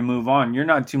before we move on. You're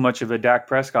not too much of a Dak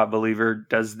Prescott believer.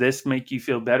 Does this make you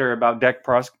feel better about Dak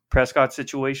Prescott's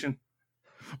situation?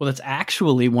 Well, that's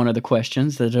actually one of the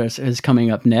questions that is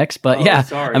coming up next. But yeah,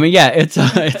 sorry. I mean, yeah, it's all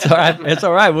right. It's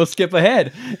all right. We'll skip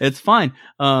ahead. It's fine.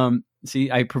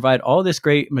 See, I provide all this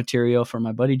great material for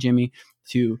my buddy Jimmy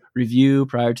to review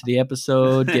prior to the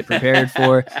episode, get prepared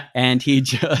for, and he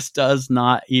just does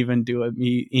not even do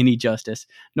me any justice.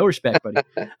 No respect, buddy.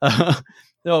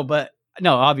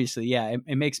 No, obviously, yeah,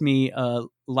 it makes me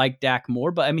like Dak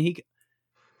more. But I mean,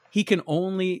 he can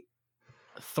only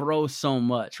throw so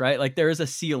much, right? Like there is a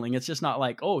ceiling. It's just not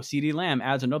like, oh, CD Lamb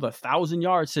adds another 1,000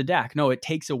 yards to Dak. No, it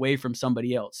takes away from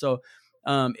somebody else. So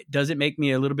does it make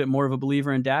me a little bit more of a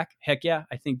believer in Dak? Heck yeah.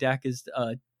 I think Dak is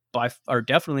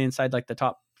definitely inside like the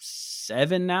top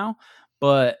 7 now,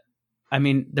 but I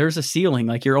mean, there's a ceiling.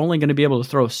 Like, you're only going to be able to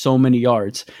throw so many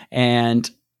yards, and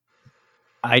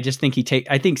I just think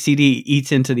I think CD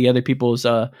eats into the other people's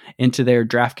into their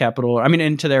draft capital. I mean,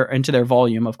 into their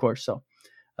volume, of course. So,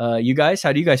 you guys,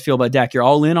 how do you guys feel about Dak? You're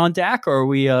all in on Dak, or are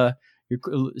we you're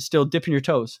still dipping your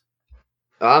toes?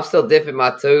 I'm still dipping my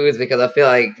toes because I feel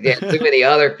like too many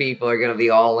other people are going to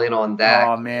be all in on Dak.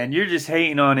 Oh man, you're just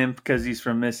hating on him because he's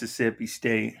from Mississippi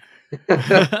State.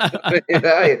 I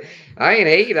ain't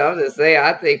hating. I'm just saying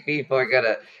I think people are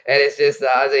gonna, and it's just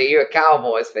I say you're a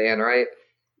Cowboys fan, right?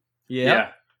 Yeah.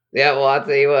 Yeah, well, I'll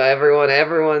tell you what,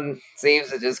 everyone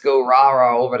seems to just go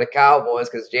rah-rah over the Cowboys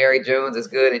because Jerry Jones is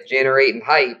good at generating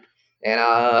hype. And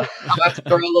I'm about to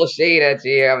throw a little shade at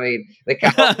you. I mean, the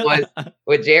Cowboys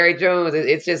with Jerry Jones,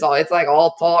 it's like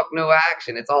all talk, no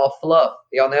action. It's all fluff.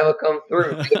 He'll never come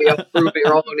through. Maybe he'll prove it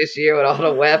wrong this year with all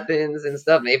the weapons and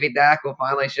stuff. Maybe Dak will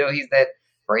finally show he's that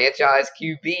franchise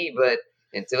QB, but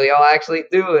until y'all actually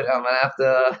do it, I'm gonna have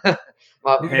to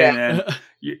my Houdads.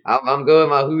 I'm going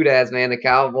my Houdads, man. The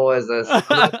Cowboys.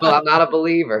 I'm not a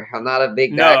believer. I'm not a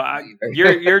big Dak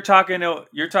believer. You're talking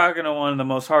to one of the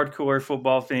most hardcore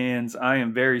football fans. I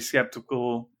am very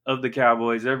skeptical of the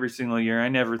Cowboys every single year. I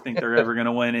never think they're ever going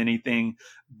to win anything.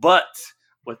 But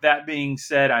with that being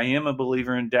said, I am a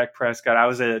believer in Dak Prescott. I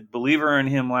was a believer in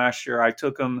him last year. I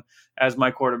took him as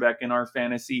my quarterback in our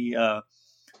fantasy, me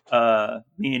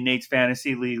and Nate's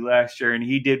fantasy league last year, and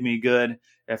he did me good.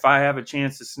 If I have a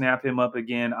chance to snap him up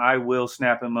again, I will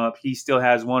snap him up. He still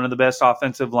has one of the best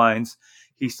offensive lines.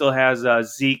 He still has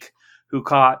Zeke, who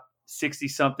caught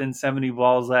 60-something, 70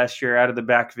 balls last year out of the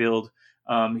backfield.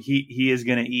 He is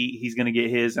going to eat. He's going to get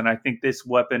his, and I think this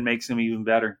weapon makes him even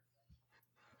better.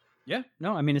 Yeah,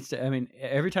 no, I mean,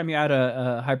 every time you add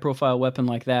a high-profile weapon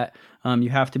like that, you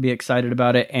have to be excited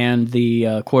about it, and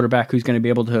the quarterback who's going to be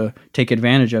able to take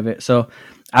advantage of it. So,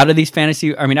 out of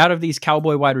these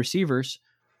Cowboy wide receivers,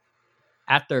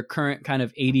 at their current kind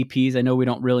of ADPs, I know we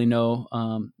don't really know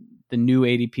the new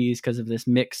ADPs because of this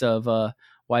mix of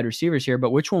wide receivers here,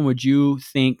 but which one would you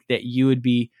think that you would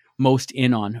be most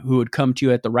in on, who would come to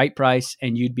you at the right price,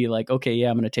 and you'd be like, okay, yeah,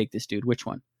 I'm going to take this dude? Which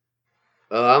one?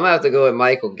 I'm going to have to go with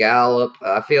Michael Gallup.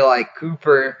 I feel like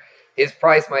Cooper, his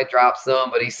price might drop some,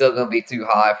 but he's still going to be too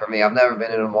high for me. I've never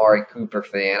been an Amari Cooper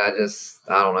fan. I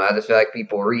don't know. I just feel like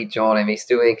people reach on him. He's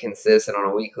too inconsistent on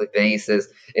a weekly basis.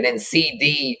 And then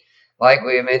CD, like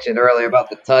we mentioned earlier about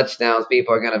the touchdowns,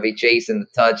 people are going to be chasing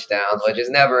the touchdowns, which is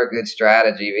never a good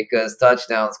strategy because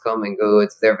touchdowns come and go.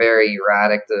 They're very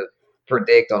erratic to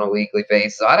predict on a weekly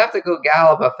basis. So I'd have to go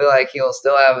Gallup. I feel like he'll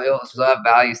still have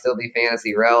value, still be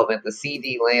fantasy relevant. The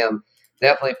CD Lamb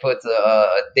definitely puts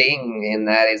a ding in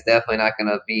that. He's definitely not going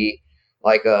to be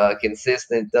like a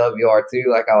consistent WR2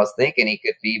 like I was thinking he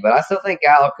could be, but I still think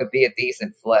Gallup could be a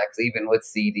decent flex even with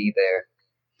CD there.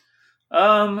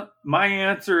 My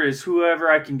answer is whoever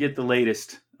I can get the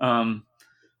latest. I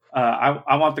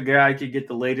want the guy I could get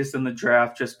the latest in the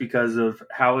draft just because of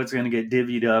how it's going to get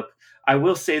divvied up. I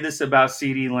will say this about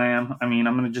CeeDee Lamb. I mean,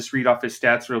 I'm going to just read off his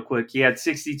stats real quick. He had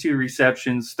 62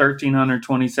 receptions,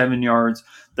 1,327 yards.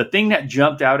 The thing that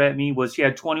jumped out at me was he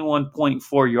had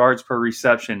 21.4 yards per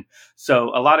reception.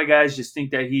 So a lot of guys just think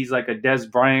that he's like a Des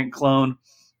Bryant clone,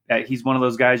 that he's one of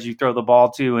those guys you throw the ball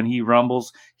to and he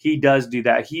rumbles. He does do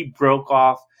that. He broke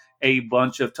off a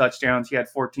bunch of touchdowns. He had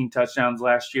 14 touchdowns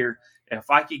last year.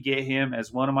 If I could get him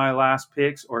as one of my last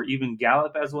picks or even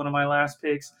Gallup as one of my last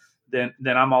picks, then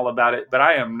I'm all about it. But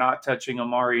I am not touching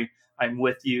Amari. I'm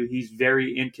with you. He's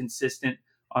very inconsistent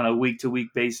on a week-to-week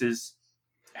basis.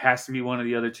 Has to be one of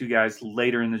the other two guys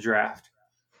later in the draft.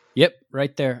 Yep,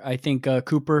 right there. I think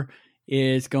Cooper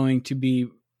is going to be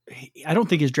 – I don't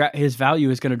think his value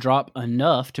is going to drop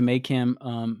enough to make him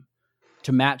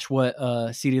to match what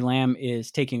CeeDee Lamb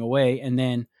is taking away. And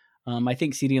then I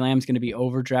think CeeDee Lamb is going to be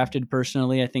overdrafted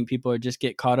personally. I think people are just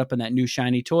get caught up in that new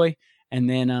shiny toy. And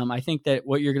then I think that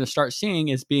what you're going to start seeing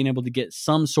is being able to get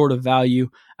some sort of value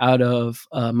out of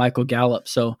Michael Gallup.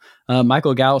 So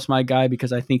Michael Gallup's my guy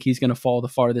because I think he's going to fall the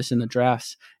farthest in the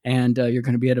drafts. And you're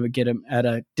going to be able to get him at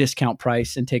a discount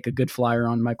price and take a good flyer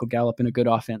on Michael Gallup in a good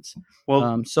offense.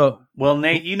 Well,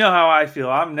 Nate, you know how I feel.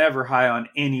 I'm never high on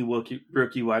any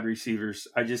rookie wide receivers.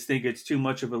 I just think it's too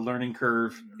much of a learning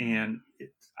curve. And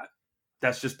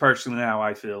that's just personally how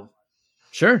I feel.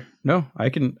 Sure. No, I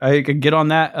can get on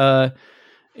that,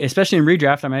 especially in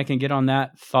redraft. I mean, I can get on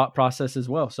that thought process as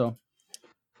well. So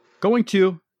going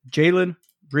to Jalen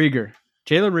Reagor.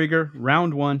 Jalen Reagor,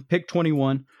 round 1, pick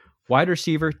 21, wide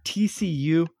receiver,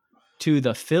 TCU to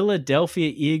the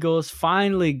Philadelphia Eagles.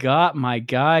 Finally got my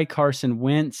guy, Carson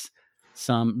Wentz,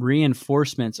 some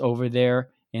reinforcements over there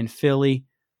in Philly.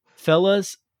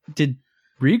 Fellas, did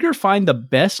Rieger find the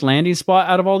best landing spot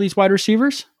out of all these wide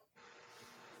receivers?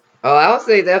 Oh, I would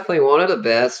say definitely one of the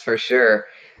best for sure.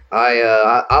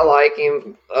 I like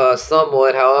him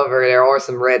somewhat. However, there are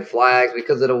some red flags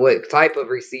because of the what type of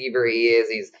receiver he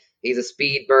is. He's a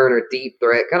speed burner, deep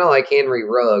threat, kind of like Henry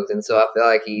Ruggs, and so I feel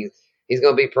like he's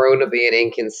going to be prone to being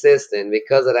inconsistent.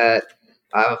 Because of that,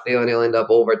 I have a feeling he'll end up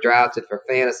overdrafted for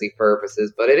fantasy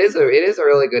purposes. But it is a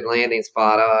really good landing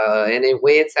spot. And then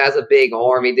Wentz has a big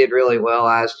arm. He did really well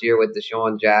last year with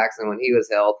Deshaun Jackson when he was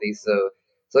healthy. So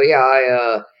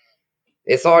yeah,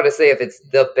 it's hard to say if it's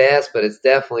the best, but it's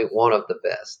definitely one of the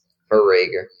best for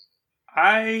Reagor.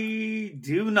 I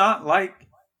do not like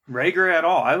Reagor at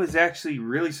all. I was actually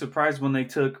really surprised when they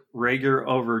took Reagor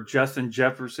over Justin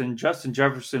Jefferson. Justin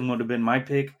Jefferson would have been my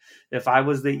pick if I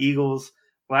was the Eagles.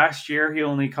 Last year, he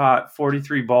only caught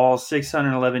 43 balls,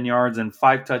 611 yards, and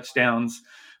 5 touchdowns.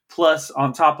 Plus,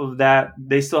 on top of that,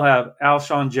 they still have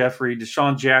Alshon Jeffrey,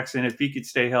 Deshaun Jackson, if he could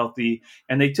stay healthy.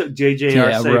 And they took J.J.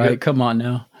 Arcega. Yeah, right. Come on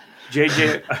now.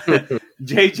 J.J.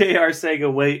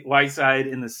 Arcega-Whiteside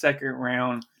in the second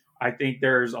round. I think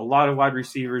there's a lot of wide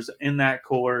receivers in that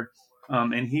core,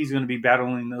 and he's going to be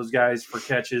battling those guys for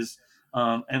catches.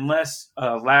 Unless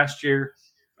last year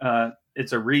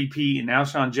it's a repeat and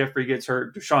Alshon Jeffrey gets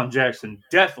hurt, Deshaun Jackson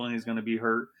definitely is going to be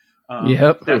hurt.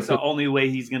 Yep. That's the only way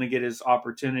he's going to get his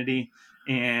opportunity,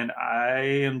 and I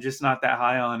am just not that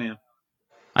high on him.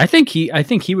 I think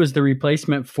he was the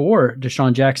replacement for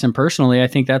Deshaun Jackson personally. I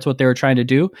think that's what they were trying to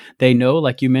do. They know,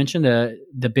 like you mentioned,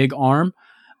 the big arm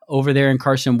over there in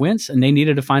Carson Wentz, and they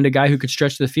needed to find a guy who could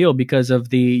stretch the field because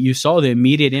of you saw the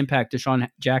immediate impact Deshaun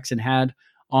Jackson had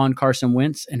on Carson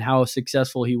Wentz and how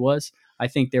successful he was. I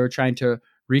think they were trying to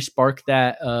re-spark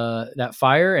that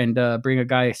fire and bring a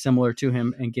guy similar to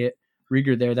him and get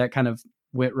Reagor there. That kind of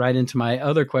went right into my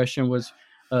other question was,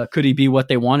 could he be what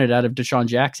they wanted out of Deshaun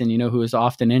Jackson, who is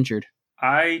often injured?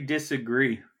 I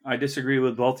disagree.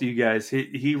 With both of you guys.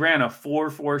 He ran a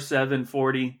 4.47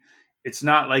 40. It's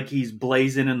not like he's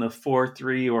blazing in the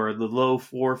 4.3 or the low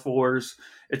 4.4s.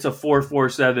 It's a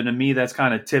 4.47. To me, that's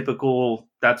kind of typical.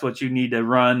 That's what you need to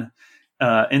run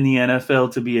in the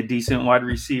NFL to be a decent wide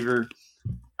receiver.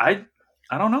 I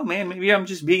don't know, man. Maybe I'm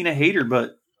just being a hater,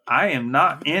 but I am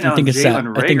not in on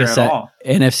Jalen Reagor at all.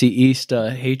 NFC East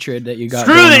hatred that you got.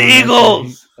 Screw the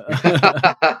Eagles!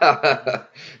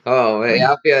 Oh man,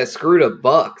 I feel like screw the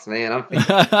Bucks, man.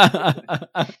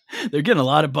 They're getting a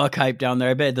lot of Buck hype down there.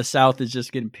 I bet the South is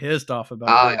just getting pissed off about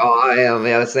that. I am.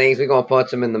 Yeah, the Saints, we're gonna punch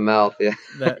them in the mouth. Yeah,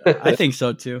 I think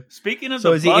so too. Speaking of,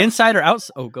 is he inside or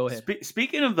outside? Oh, go ahead.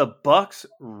 Speaking of the Bucks,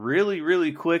 really,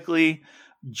 really quickly,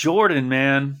 Jordan,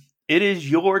 man, it is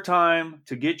your time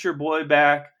to get your boy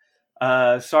back.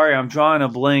 Sorry, I'm drawing a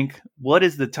blank. What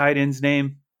is the tight end's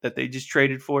name that they just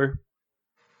traded for?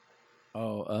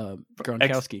 Oh,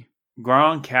 Gronkowski.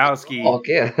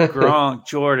 Okay. Gronk,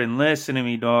 Jordan, listen to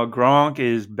me, dog. Gronk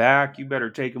is back. You better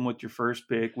take him with your first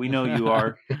pick. We know you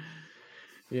are.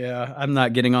 Yeah, I'm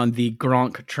not getting on the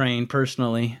Gronk train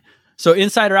personally. So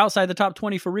inside or outside the top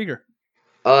 20 for Reagor?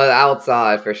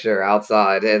 Outside for sure,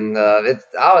 outside, and I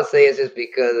would say it's just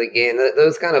because again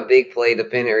those kind of big play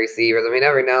dependent receivers. I mean,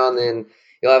 every now and then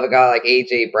you'll have a guy like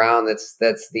AJ Brown that's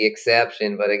the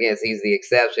exception, but again, he's the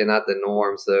exception, not the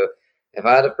norm. So if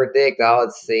I had to predict, I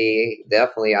would say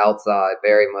definitely outside,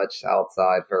 very much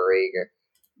outside for Reagor.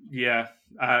 Yeah,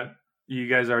 you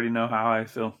guys already know how I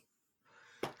feel.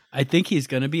 I think he's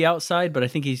going to be outside, but I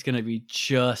think he's going to be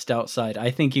just outside.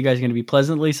 I think you guys are going to be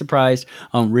pleasantly surprised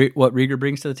on what Reagor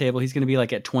brings to the table. He's going to be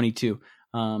like at 22,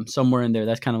 somewhere in there.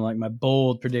 That's kind of like my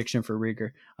bold prediction for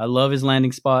Reagor. I love his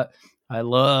landing spot. I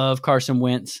love Carson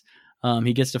Wentz.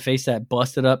 He gets to face that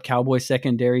busted up Cowboy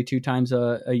secondary 2 times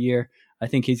a year. I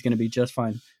think he's going to be just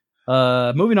fine.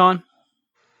 Moving on,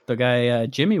 the guy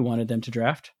Jimmy wanted them to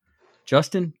draft,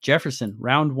 Justin Jefferson,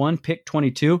 round 1, pick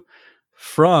 22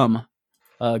 from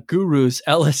Guru's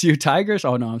LSU Tigers.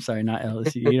 Oh no, I'm sorry, not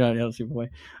LSU. You're not an LSU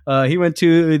boy. He went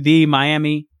to the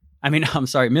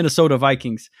Minnesota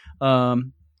Vikings. Do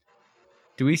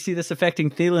we see this affecting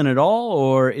Thielen at all,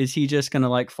 or is he just going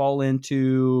to fall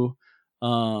into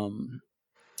old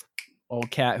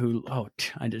cat who? Oh,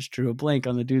 I just drew a blank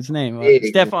on the dude's name.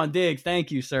 Stephon Diggs. Thank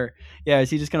you, sir. Yeah,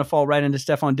 is he just going to fall right into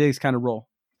Stephon Diggs kind of role?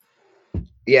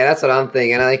 Yeah, that's what I'm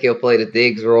thinking. I think he'll play the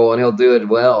Diggs role and he'll do it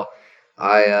well.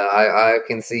 I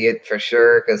can see it for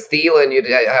sure because Thielen, you'd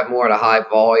have more of a high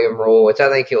volume role, which I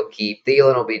think he'll keep.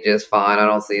 Thielen will be just fine. I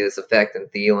don't see this affecting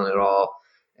Thielen at all,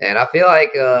 and I feel like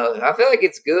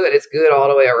it's good. It's good all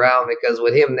the way around because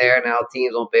with him there now,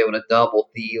 teams won't be able to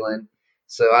double Thielen.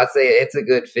 So I'd say it's a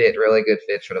good fit, really good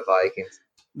fit for the Vikings.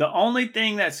 The only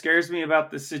thing that scares me about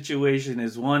this situation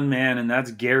is one man, and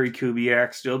that's Gary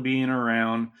Kubiak still being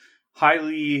around.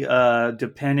 Highly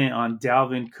dependent on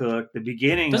Dalvin Cook. The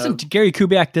beginning Gary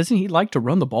Kubiak, doesn't he like to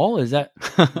run the ball? Is that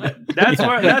that's where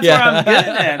I'm getting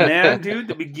at, man, dude.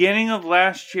 The beginning of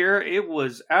last year, it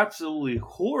was absolutely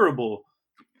horrible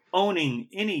owning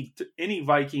any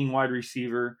Viking wide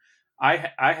receiver. I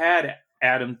had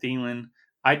Adam Thielen.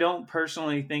 I don't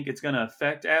personally think it's going to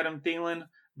affect Adam Thielen,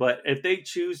 but if they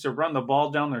choose to run the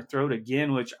ball down their throat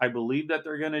again, which I believe that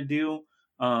they're going to do,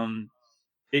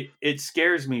 it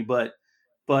scares me. But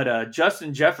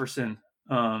Justin Jefferson,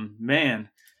 man,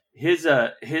 his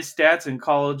stats in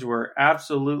college were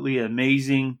absolutely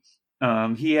amazing.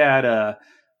 He had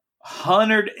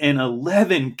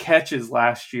 111 catches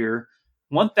last year,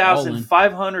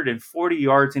 1,540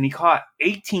 yards, and he caught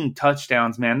 18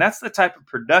 touchdowns, man. That's the type of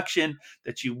production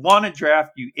that you want to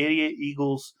draft, you idiot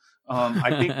Eagles.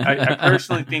 I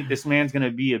personally think this man's going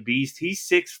to be a beast. He's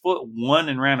 6'1"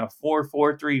 and ran a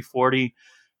 4.43 40.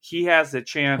 He has the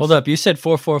chance. Hold up, you said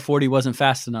 4.40 wasn't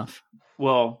fast enough.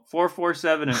 Well,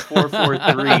 4.47 and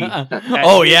 4.43.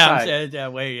 Oh yeah.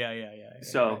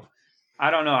 So I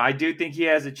don't know. I do think he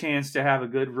has a chance to have a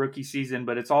good rookie season,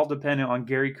 but it's all dependent on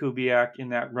Gary Kubiak in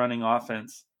that running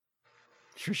offense.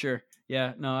 For sure.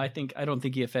 Yeah. No, I don't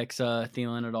think he affects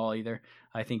Thielen at all either.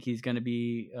 I think he's going to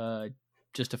be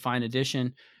just a fine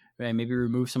addition, and maybe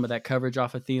remove some of that coverage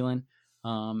off of Thielen.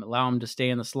 Allow him to stay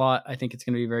in the slot. I think it's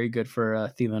going to be very good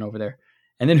for Thielen over there.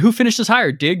 And then who finishes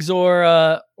higher, Diggs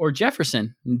or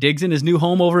Jefferson? Diggs in his new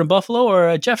home over in Buffalo,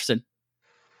 or Jefferson?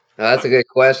 That's a good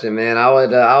question, man. I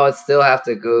would still have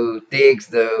to go Diggs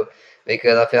though,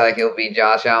 because I feel like he'll be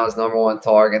Josh Allen's number one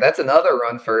target. That's another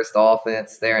run first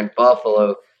offense there in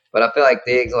Buffalo, but I feel like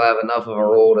Diggs will have enough of a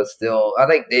role to still. I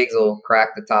think Diggs will crack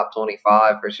the top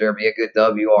 25 for sure, be a good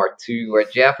WR2. Where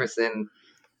Jefferson,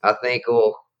 I think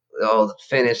will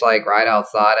finish like right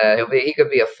outside of. He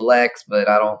could be a flex, but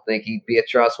I don't think he'd be a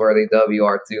trustworthy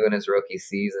WR2 in his rookie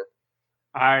season.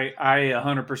 I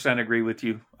 100% agree with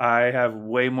you. I have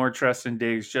way more trust in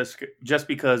Diggs just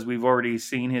because we've already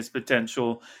seen his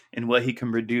potential and what he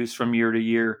can produce from year to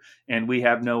year, and we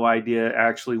have no idea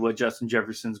actually what Justin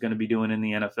Jefferson's going to be doing in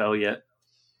the NFL yet.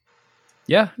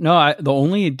 Yeah, no, the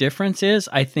only difference is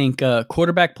I think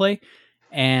quarterback play,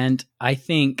 and I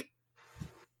think,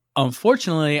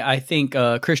 unfortunately,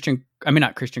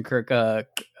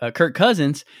 Kirk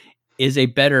Cousins is a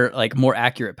better, like more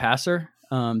accurate passer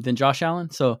than Josh Allen.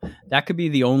 So that could be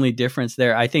the only difference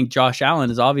there. I think Josh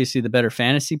Allen is obviously the better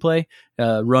fantasy play,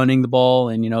 running the ball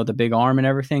and, the big arm and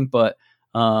everything. But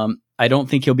I don't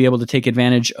think he'll be able to take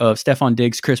advantage of Stephon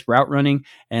Diggs' crisp route running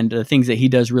and the things that he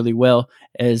does really well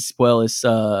as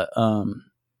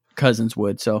Cousins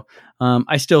would. So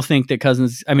I still think that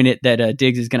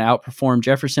Diggs is going to outperform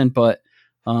Jefferson, but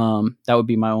that would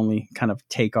be my only kind of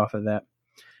take off of that.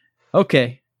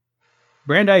 Okay.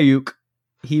 Brandon Aiyuk.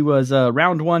 He was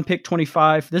round 1, pick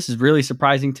 25. This is really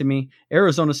surprising to me.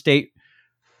 Arizona State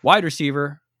wide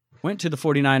receiver, went to the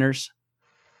 49ers.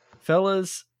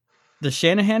 Fellas, does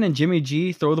Shanahan and Jimmy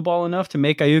G throw the ball enough to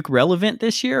make Aiyuk relevant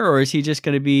this year, or is he just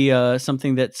going to be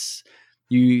something that's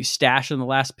you stash in the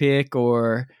last pick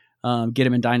or get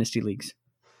him in dynasty leagues?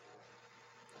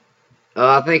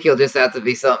 I think he'll just have to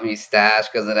be something you stash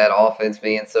because of that offense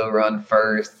being so run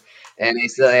first. And they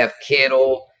still have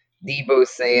Kittle, Deebo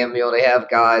Samuel. They have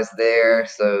guys there.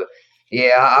 So,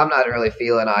 yeah, I'm not really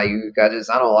feeling Aiyuk. I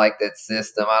don't like that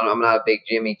system. I'm not a big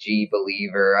Jimmy G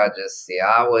believer. I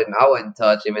wouldn't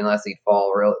touch him unless he'd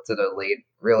fall to the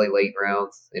really late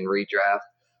rounds in redraft.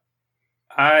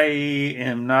 I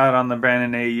am not on the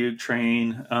Brandon Aiyuk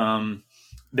train.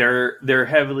 They're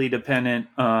heavily dependent.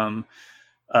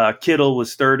 Kittle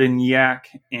was 3rd in YAC,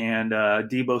 and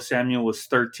Deebo Samuel was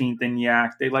 13th in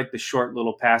YAC. They like the short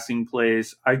little passing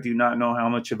plays. I do not know how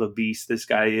much of a beast this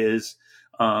guy is.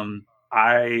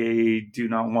 I do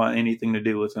not want anything to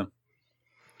do with him.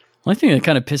 One thing that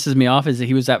kind of pisses me off is that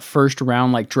he was that first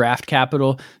round like draft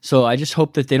capital. So I just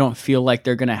hope that they don't feel like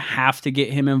they're going to have to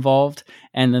get him involved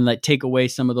and then like take away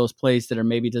some of those plays that are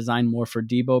maybe designed more for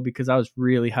Deebo, because I was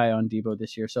really high on Deebo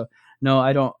this year. So no,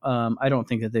 I don't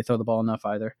think that they throw the ball enough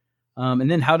either. And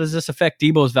then how does this affect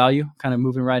Deebo's value? Kind of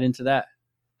moving right into that.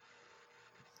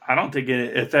 I don't think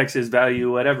it affects his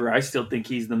value, whatever. I still think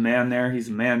he's the man there. He's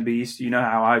a man beast. You know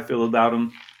how I feel about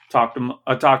him.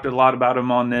 I talked a lot about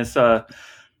him on this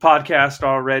podcast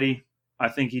already. I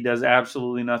think he does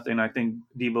absolutely nothing. I think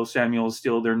Deebo Samuel is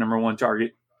still their number one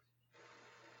target.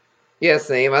 Yeah,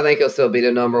 same. I think he'll still be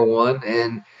the number one,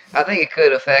 and I think it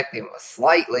could affect him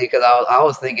slightly because I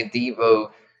was thinking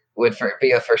Deebo would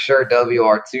be a for sure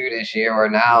WR2 this year, where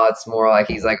now it's more like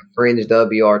he's like a fringe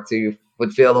WR2.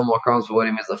 Would feel a little more comfortable with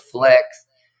him as a flex.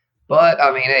 But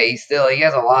I mean, hey, he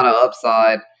has a lot of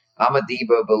upside. I'm a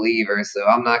Debo believer, so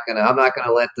I'm not gonna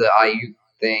let the IU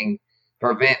thing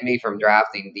prevent me from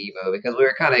drafting Debo, because we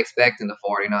were kind of expecting the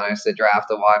 49ers to draft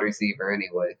a wide receiver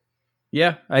anyway.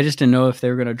 Yeah, I just didn't know if they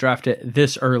were going to draft it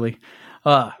this early.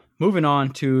 Moving on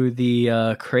to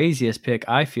the craziest pick,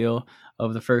 I feel,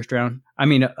 of the first round.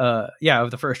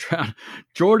 Of the first round.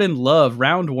 Jordan Love,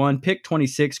 round 1, pick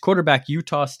 26, quarterback,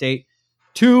 Utah State,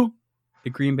 to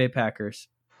the Green Bay Packers.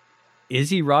 Is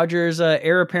he Rodgers'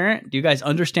 heir apparent? Do you guys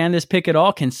understand this pick at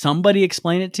all? Can somebody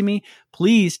explain it to me?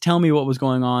 Please tell me what was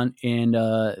going on in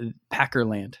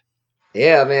Packerland.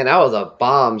 Yeah, man, that was a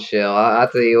bombshell. I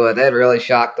tell you what, that really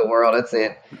shocked the world. It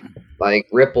sent like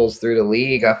ripples through the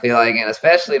league, I feel like, and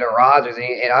especially to Rodgers.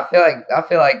 And I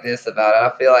feel like this about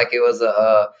it. I feel like it was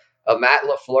a Matt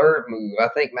LaFleur move. I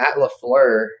think Matt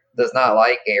LaFleur does not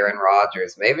like Aaron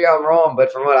Rodgers. Maybe I'm wrong,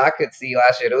 but from what I could see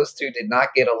last year, those two did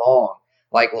not get along.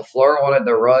 Like LaFleur wanted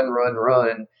to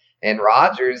run, and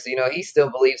Rodgers, he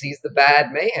still believes he's the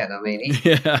bad man. I mean,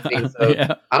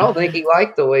 I don't think he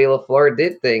liked the way LaFleur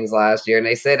did things last year. And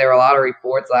they said there were a lot of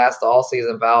reports last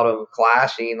offseason about them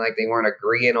clashing, like they weren't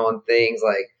agreeing on things,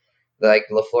 like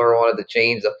LaFleur wanted to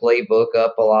change the playbook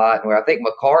up a lot. And where I think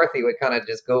McCarthy would kind of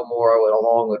just go more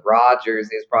along with Rodgers.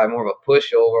 He was probably more of a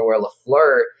pushover, where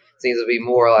LaFleur seems to be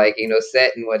more like,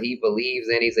 set in what he believes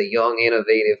in. He's a young,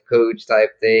 innovative coach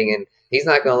type thing. And he's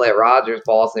not going to let Rodgers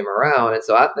boss him around. And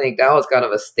so I think that was kind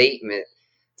of a statement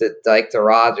to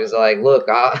Rodgers, like, look,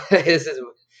 this is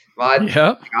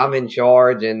my, I'm in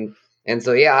charge. And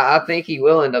so, yeah, I think he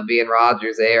will end up being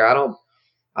Rodgers' heir. I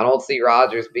don't see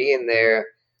Rodgers being there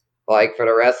like for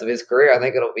the rest of his career. I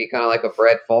think it'll be kind of like a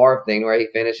Brett Favre thing where he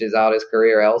finishes out his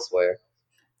career elsewhere.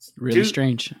 Really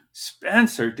strange.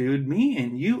 Spencer, dude, me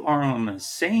and you are on the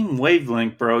same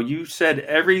wavelength, bro. You said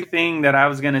everything that I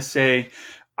was going to say.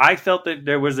 I felt that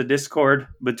there was a discord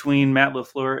between Matt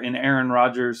LaFleur and Aaron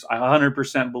Rodgers. I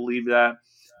 100% believe that.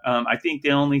 I think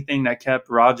the only thing that kept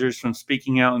Rodgers from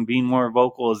speaking out and being more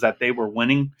vocal is that they were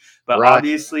winning. But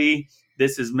obviously,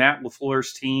 this is Matt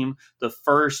LaFleur's team. The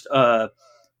first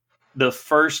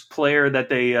player that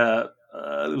they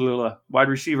wide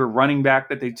receiver running back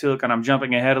that they took, and I'm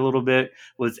jumping ahead a little bit,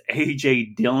 was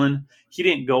A.J. Dillon. He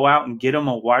didn't go out and get him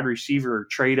a wide receiver or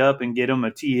trade up and get him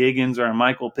a T. Higgins or a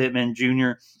Michael Pittman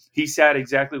Jr. He sat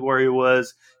exactly where he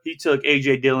was. He took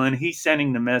A.J. Dillon. He's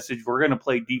sending the message, we're going to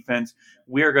play defense.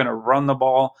 We're going to run the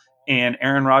ball. And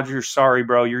Aaron Rodgers, sorry,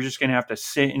 bro, you're just going to have to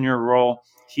sit in your role.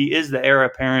 He is the heir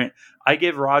apparent. I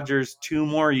give Rodgers 2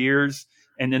 more years,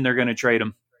 and then they're going to trade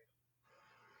him.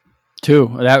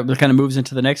 2. That kind of moves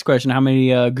into the next question. How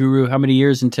many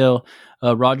years until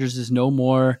Rodgers is no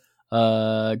more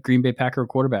Green Bay Packer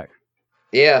quarterback?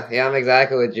 Yeah, I'm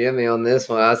exactly with Jimmy on this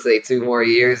one. I'd say 2 more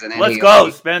years, and then let's go,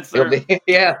 Spencer. Get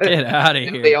out of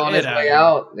here. He'll be on his way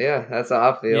out. Yeah, that's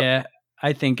how I feel. Yeah,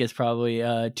 I think it's probably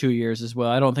 2 years as well.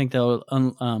 I don't think they'll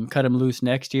cut him loose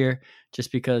next year,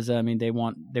 just because they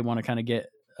want to kind of get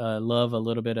Love a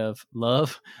little bit of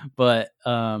love, but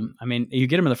you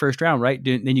get him in the first round, right?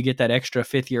 Then you get that extra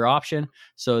 5th-year option.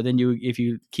 So then if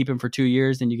you keep him for 2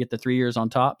 years, then you get the 3 years on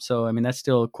top. So that's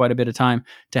still quite a bit of time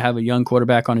to have a young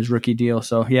quarterback on his rookie deal.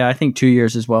 So yeah, I think 2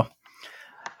 years as well.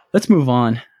 Let's move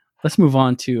on. Let's move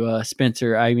on to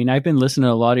Spencer. I've been listening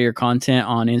to a lot of your content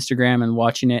on Instagram and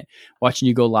watching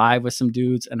you go live with some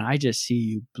dudes, and I just see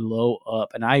you blow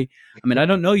up. And I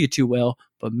don't know you too well,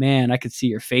 but man, I could see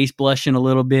your face blushing a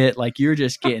little bit. Like you're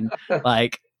just getting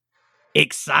like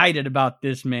excited about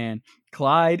this man.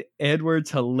 Clyde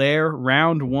Edwards-Helaire,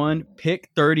 round 1, pick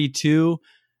 32.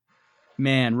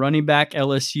 Man, running back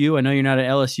LSU. I know you're not an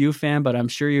LSU fan, but I'm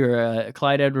sure you're a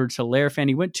Clyde Edwards-Helaire fan.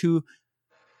 He went to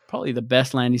probably the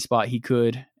best landing spot he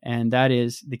could, and that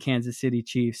is the Kansas City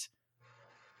Chiefs.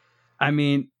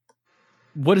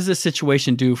 What does this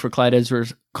situation do for Clyde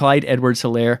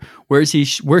Edwards-Helaire?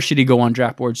 Where should he go on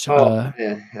draft boards? Man,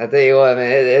 I tell you what,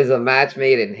 man, it is a match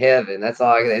made in heaven. That's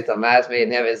all I can say. It's a match made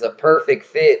in heaven. It's a perfect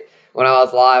fit. When I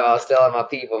was live, I was telling my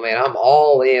people, man, I'm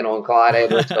all in on Clyde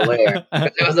Edwards-Helaire.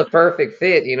 It was a perfect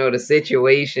fit. The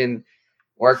situation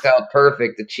worked out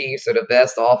perfect. The Chiefs are the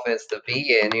best offense to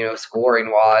be in,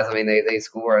 scoring wise. They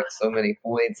score so many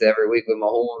points every week with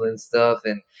Mahomes and stuff.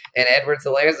 And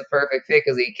Edwards-Helaire is a perfect fit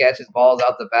because he catches balls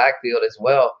out the backfield as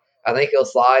well. I think he'll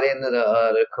slide into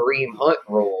the Kareem Hunt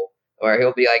role, where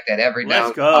he'll be like that every down.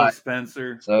 Let's go,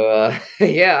 Spencer. So,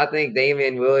 I think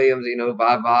Damian Williams,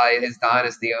 bye-bye. His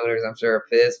dynasty owners, I'm sure, are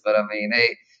pissed. But,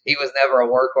 he was never a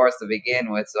workhorse to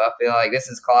begin with. So I feel like this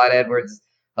is Clyde Edwards-Helaire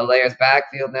Hilaire's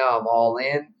backfield now, I'm all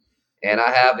in. And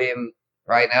I have him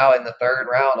right now in the 3rd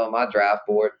round on my draft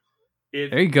board.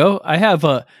 There you go. I have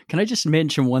can I just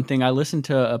mention one thing? I listened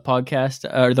to a podcast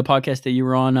or the podcast that you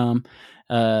were on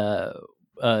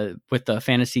with the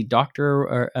fantasy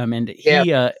doctor and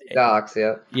he Docs,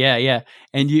 yeah.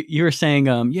 And you were saying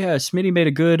Smitty made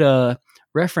a good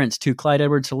reference to Clyde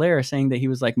Edwards-Helaire, saying that he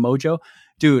was like Mojo.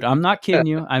 Dude, I'm not kidding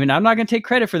you. I mean, I'm not going to take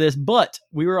credit for this, but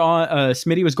we were on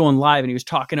Smitty was going live and he was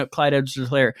talking up Clyde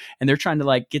Edwards-Helaire, and they're trying to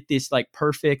like get this like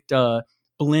perfect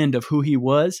blend of who he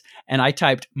was, and I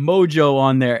typed Mojo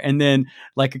on there, and then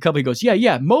like a couple he goes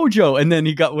yeah Mojo, and then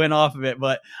he went off of it.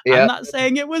 But I'm not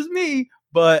saying it was me,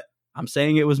 but I'm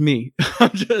saying it was me.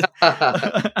 Just,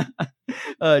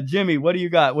 Jimmy, what do you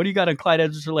got on Clyde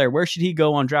Edwards-Helaire? Where should he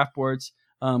go on draft boards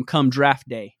come draft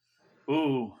day?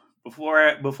 Ooh,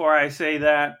 before I say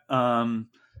that, I'm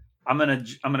gonna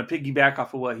piggyback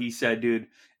off of what he said, dude.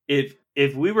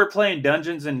 If we were playing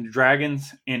Dungeons and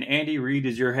Dragons and Andy Reid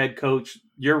is your head coach,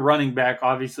 your running back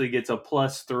obviously gets a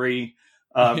 +3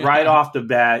 right off the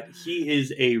bat. He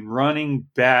is a running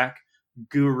back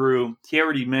guru. He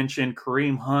already mentioned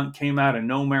Kareem Hunt came out of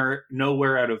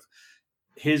nowhere out of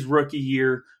his rookie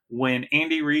year. When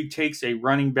Andy Reid takes a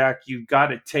running back, you've got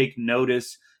to take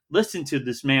notice. Listen to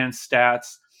this man's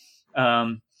stats.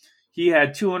 He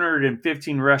had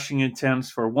 215 rushing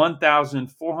attempts for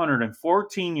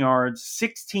 1,414 yards,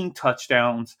 16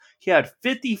 touchdowns. He had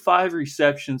 55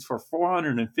 receptions for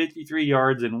 453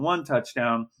 yards and 1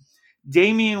 touchdown.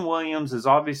 Damian Williams is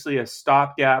obviously a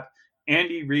stopgap.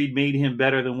 Andy Reid made him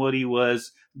better than what he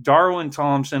was. Darwin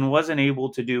Thompson wasn't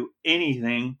able to do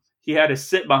anything. He had to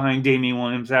sit behind Damian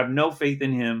Williams. I have no faith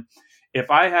in him.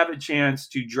 If I have a chance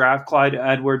to draft Clyde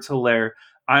Edwards-Helaire,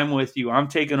 I'm with you. I'm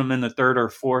taking him in the 3rd or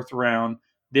 4th round.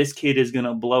 This kid is going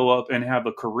to blow up and have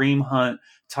a Kareem Hunt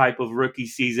type of rookie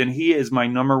season. He is my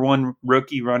number 1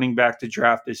 rookie running back to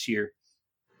draft this year.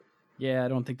 Yeah, I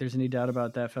don't think there's any doubt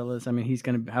about that, fellas. I mean, he's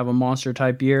going to have a monster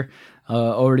type year.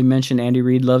 Already mentioned Andy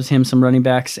Reid loves him some running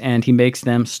backs, and he makes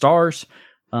them stars.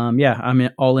 Yeah, I'm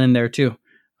all in there too.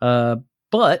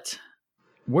 But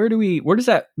where does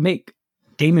that make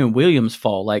Damian Williams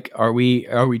fall? Like, are we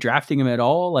drafting him at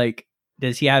all? Like,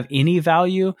 does he have any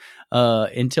value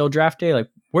until draft day? Like,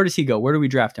 where does he go? Where do we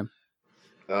draft him?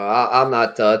 I'm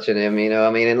not touching him,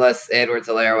 unless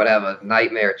Edwards-Helaire would have a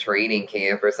nightmare training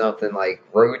camp or something like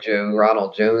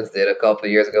Ronald Jones did a couple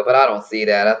of years ago, but I don't see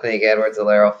that. I think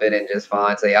Edwards-Helaire will fit in just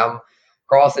fine. So, yeah, I'm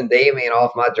crossing Damian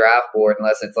off my draft board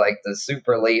unless it's like the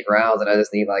super late rounds and I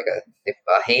just need like a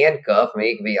handcuff.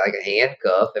 Maybe it could be like a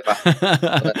handcuff.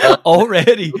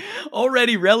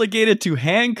 Already relegated to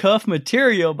handcuff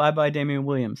material. Bye Damian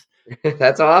Williams.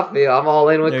 That's how I feel. I'm all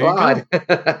in with Clyde.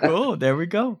 Cool. There we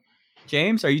go.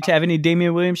 James, are you having any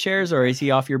Damian Williams shares, or is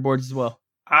he off your boards as well?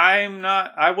 I'm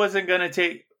not. I wasn't going to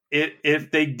take it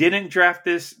if they didn't draft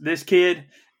this kid.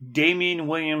 Damian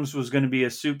Williams was going to be a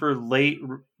super late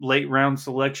round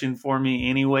selection for me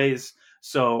anyways.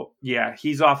 So, yeah,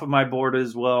 he's off of my board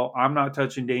as well. I'm not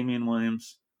touching Damian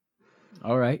Williams.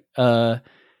 All right. And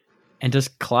does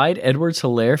Clyde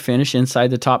Edwards-Helaire finish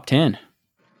inside the top 10?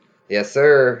 Yes,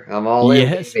 sir. I'm all in.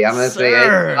 Baby. I'm going to say,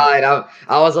 hey, Clyde,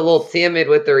 I was a little timid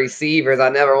with the receivers. I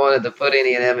never wanted to put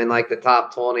any of them in like the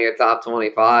top 20 or top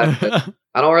 25.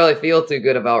 I don't really feel too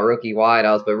good about rookie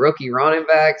wideouts, but rookie running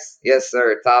backs, yes,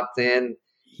 sir. Top 10.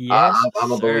 Yes,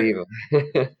 I'm a believer.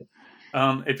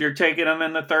 If you're taking him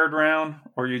in the 3rd round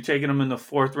or you're taking him in the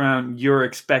 4th round, you're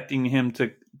expecting him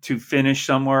to finish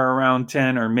somewhere around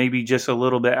 10 or maybe just a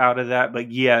little bit out of that.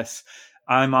 But yes,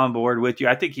 I'm on board with you.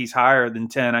 I think he's higher than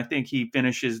 10. I think he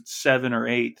finishes 7 or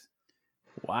 8.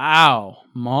 Wow.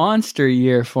 Monster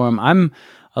year for him. I'm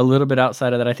a little bit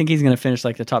outside of that. I think he's going to finish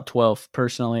like the top 12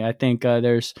 personally. I think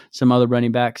there's some other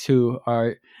running backs who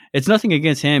are, it's nothing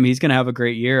against him. He's going to have a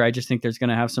great year. I just think there's going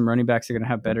to have some running backs that are going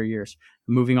to have better years.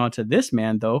 Moving on to this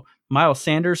man though, Miles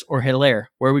Sanders or Helaire?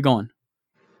 Where are we going?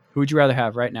 Who would you rather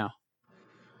have right now?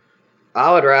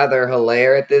 I would rather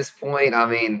Helaire at this point. I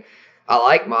mean, I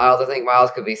like Miles. I think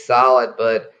Miles could be solid,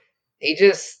 but he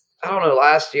just, I don't know,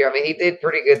 last year, I mean, he did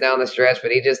pretty good down the stretch,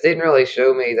 but he just didn't really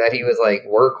show me that he was like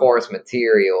workhorse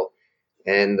material.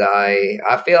 And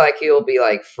I feel like he'll be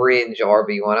like fringe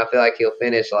RB1. I feel like he'll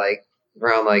finish like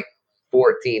around like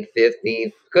 14,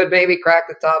 15. Could maybe crack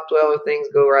the top 12 if things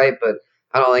go right, but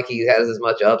I don't think he has as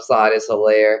much upside as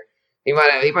Helaire. He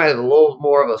might have a little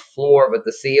more of a floor, but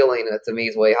the ceiling to me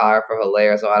is way higher for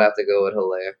Helaire, so I'd have to go with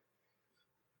Helaire.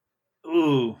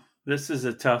 Ooh, this is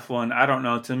a tough one. I don't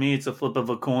know. To me, it's a flip of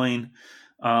a coin.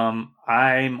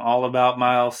 I'm all about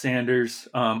Miles Sanders.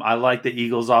 I like the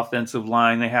Eagles' offensive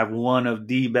line. They have one of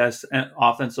the best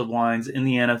offensive lines in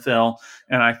the NFL,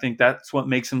 and I think that's what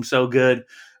makes them so good.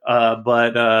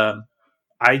 But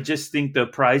I just think the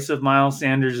price of Miles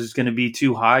Sanders is going to be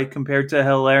too high compared to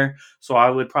Hilaire, so I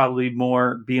would probably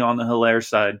more be on the Hilaire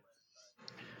side.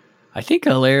 I think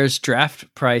Hilaire's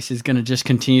draft price is going to just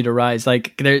continue to rise.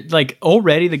 Like they're like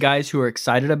already the guys who are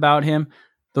excited about him.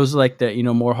 Those are like the,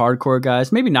 more hardcore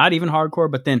guys, maybe not even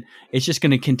hardcore, but then it's just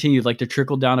going to continue like the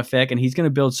trickle down effect. And he's going to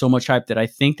build so much hype that I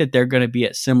think that they're going to be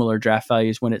at similar draft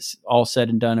values when it's all said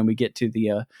and done and we get to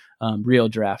the real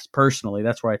drafts. Personally,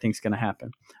 that's where I think it's going to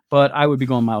happen. But I would be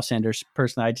going Miles Sanders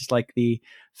personally. I just like the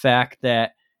fact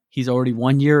that he's already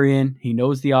 1 year in. He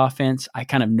knows the offense. I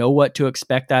kind of know what to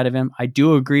expect out of him. I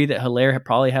do agree that Hilaire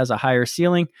probably has a higher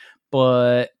ceiling,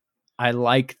 but I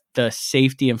like the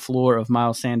safety and floor of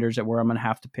Miles Sanders at where I'm going to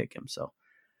have to pick him. So,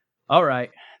 all right.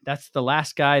 That's the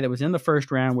last guy that was in the first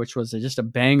round, which was just a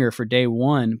banger for day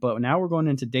one. But now we're going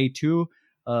into day two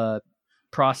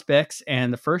prospects.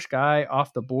 And the first guy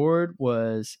off the board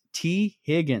was T.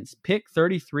 Higgins, pick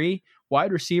 33,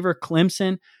 wide receiver,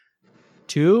 Clemson,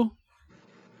 to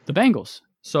the Bengals.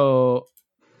 So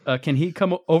can he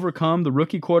overcome the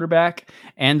rookie quarterback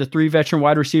and the 3 veteran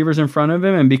wide receivers in front of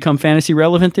him and become fantasy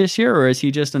relevant this year, or is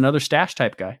he just another stash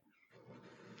type guy?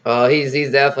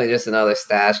 He's definitely just another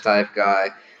stash type guy,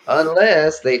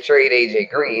 unless they trade AJ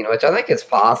Green, which I think is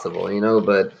possible,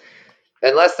 but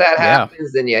unless that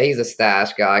happens, then he's a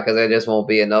stash guy because there just won't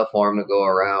be enough for him to go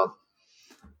around.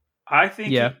 I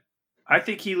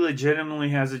think he legitimately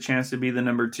has a chance to be the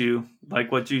number 2.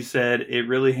 Like what you said, it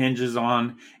really hinges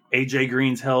on AJ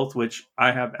Green's health, which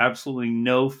I have absolutely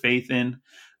no faith in.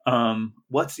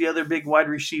 What's the other big wide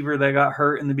receiver that got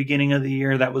hurt in the beginning of the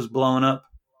year that was blown up?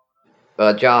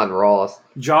 John Ross.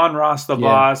 John Ross, the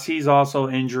boss. He's also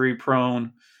injury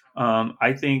prone.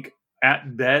 I think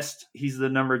at best he's the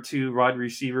number 2 wide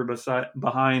receiver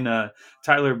behind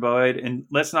Tyler Boyd. And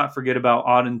let's not forget about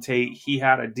Auden Tate. He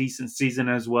had a decent season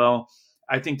as well.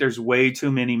 I think there's way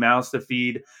too many mouths to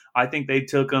feed. I think they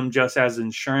took him just as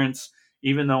insurance.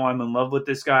 Even though I'm in love with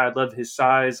this guy, I love his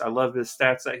size. I love his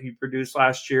stats that he produced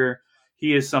last year.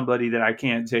 He is somebody that I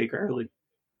can't take early.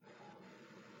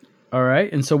 All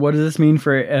right. And so what does this mean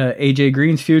for AJ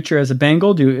Green's future as a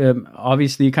Bengal?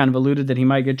 Obviously, you kind of alluded that he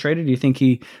might get traded. Do you think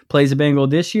he plays a Bengal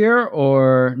this year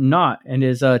or not? And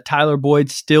is Tyler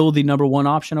Boyd still the number 1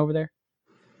 option over there?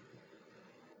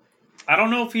 I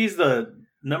don't know if he's the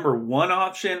number 1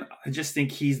 option. I just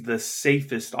think he's the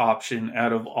safest option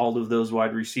out of all of those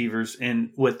wide receivers.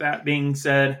 And with that being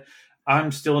said,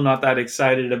 I'm still not that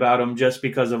excited about him just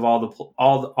because of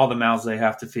all the mouths they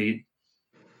have to feed.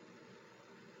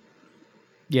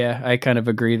 Yeah, I kind of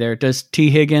agree there. Does T.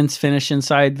 Higgins finish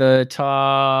inside the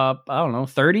top,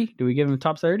 30? Do we give him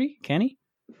top 30? Can he?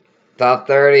 Top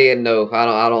 30, and no,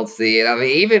 I don't see it. I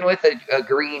mean, even with a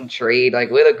Green trade, I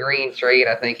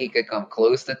think he could come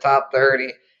close to top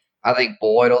 30. I think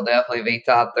Boyd will definitely be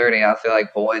top 30. I feel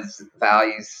like Boyd's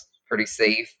value's pretty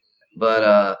safe.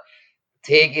 But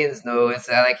Higgins, no, I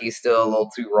think he's still a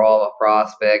little too raw of a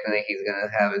prospect. I think he's going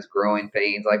to have his growing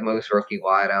pains like most rookie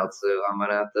wideouts, so I'm going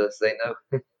to have to say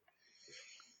no.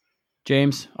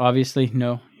 James, obviously,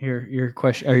 no. Your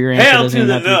question or your answer. Hail to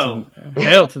the no.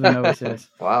 Hail to the no, it says.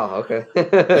 Wow, okay.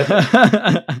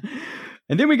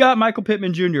 And then we got Michael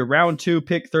Pittman Jr., round 2,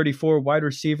 pick 34, wide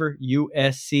receiver,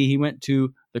 USC. He went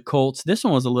to the Colts. This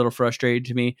one was a little frustrating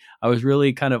to me. I was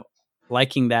really kind of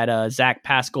liking that Zach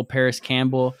Pascal, Paris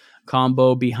Campbell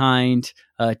combo behind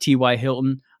T.Y.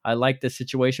 Hilton. I liked the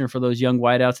situation for those young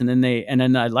wideouts. And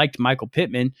then I liked Michael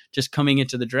Pittman just coming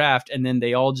into the draft. And then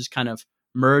they all just kind of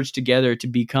merged together to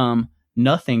become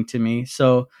nothing to me.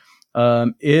 So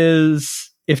if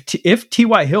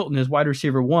T.Y. Hilton is wide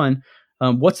receiver 1,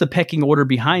 what's the pecking order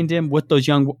behind him with those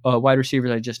young wide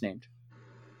receivers I just named?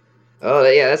 Oh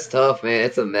yeah, that's tough, man.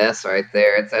 It's a mess right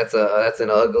there. That's an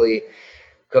ugly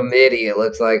committee. It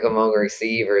looks like among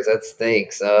receivers. That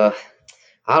stinks. I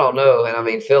don't know. And I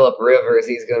mean, Phillip Rivers,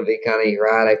 he's going to be kind of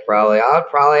erratic probably. I'd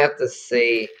probably have to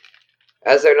say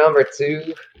as their number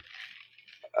 2.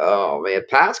 Oh, man.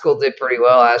 Pascal did pretty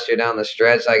well last year down the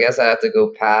stretch. I guess I have to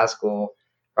go Pascal.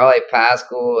 Probably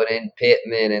Pascal and then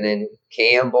Pittman and then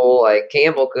Campbell. Like,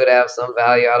 Campbell could have some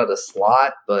value out of the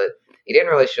slot, but he didn't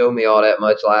really show me all that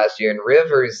much last year. And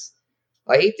Rivers,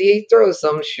 like, he throws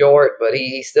some short, but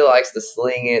he still likes to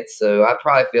sling it. So I'd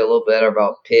probably feel a little better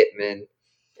about Pittman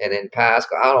and then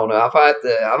Pascal. I don't know. I'm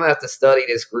gonna have to study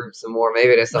this group some more.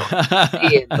 Maybe there's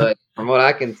something, but from what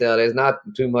I can tell, there's not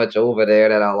too much over there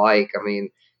that I like. I mean,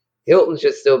 Hilton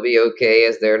should still be okay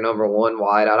as their number one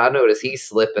wideout. I noticed he's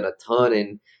slipping a ton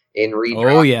in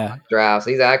redraft. Oh yeah, drafts.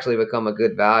 He's actually become a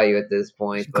good value at this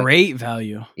point. But great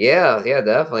value. yeah,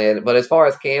 definitely. But as far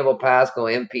as Campbell, Pascal,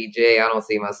 MPJ, I don't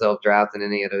see myself drafting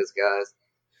any of those guys.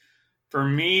 For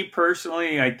me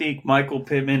personally, I think Michael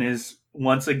Pittman is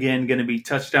once again going to be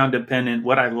touchdown dependent.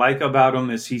 What I like about him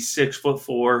is he's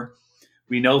 6'4".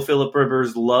 We know Phillip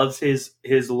Rivers loves his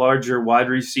larger wide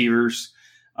receivers,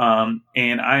 and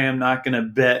I am not going to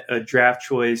bet a draft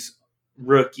choice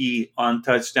rookie on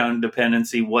touchdown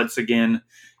dependency. Once again,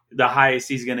 the highest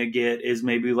he's going to get is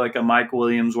maybe like a Mike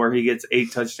Williams where he gets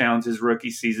 8 touchdowns his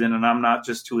rookie season, and I'm not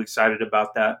just too excited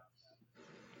about that.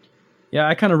 Yeah,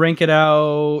 I kind of rank it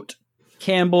out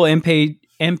Campbell,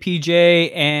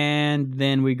 MPJ, and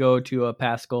then we go to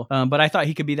Pascal. But I thought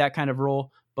he could be that kind of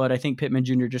role, but I think Pittman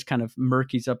Jr. just kind of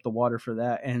murkies up the water for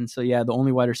that. And so, yeah, the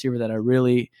only wide receiver that I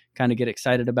really kind of get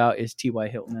excited about is T.Y.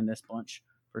 Hilton in this bunch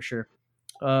for sure.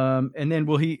 And then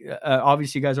will he,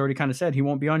 obviously you guys already kind of said he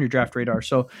won't be on your draft radar.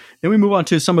 So then we move on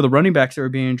to some of the running backs that are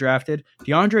being drafted.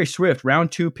 DeAndre Swift,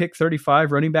 round 2, pick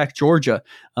 35, running back, Georgia.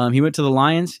 He went to the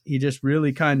Lions. He just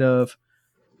really kind of,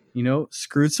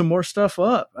 screwed some more stuff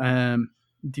up.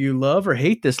 Do you love or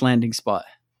hate this landing spot?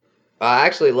 I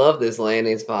actually love this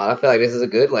landing spot. I feel like this is a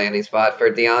good landing spot for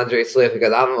DeAndre Swift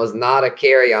because I was not a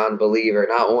carry-on believer,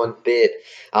 not one bit.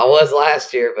 I was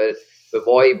last year, but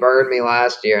boy, he burned me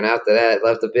last year, and after that, it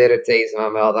left a bitter taste in my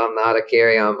mouth. I'm not a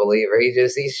carry-on believer.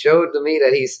 He showed to me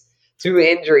that he's too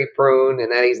injury-prone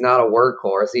and that he's not a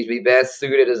workhorse. He'd be best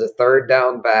suited as a third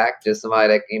down back, just somebody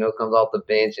that comes off the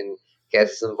bench and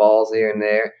catches some balls here and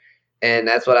there. And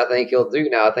that's what I think he'll do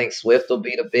now. I think Swift will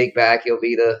be the big back. He'll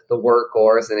be the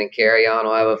workhorse, and then Carry-On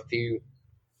will have a few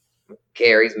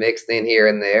carries mixed in here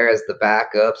and there as the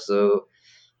backup. So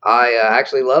I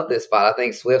actually love this spot. I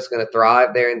think Swift's going to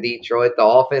thrive there in Detroit. The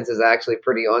offense is actually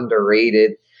pretty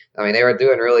underrated. I mean, they were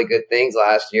doing really good things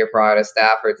last year prior to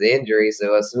Stafford's injury.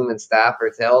 So assuming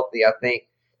Stafford's healthy, I think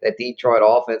that Detroit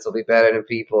offense will be better than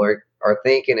people are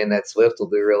thinking, and that Swift will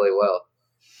do really well.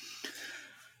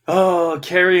 Oh,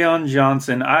 Kerryon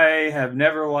Johnson. I have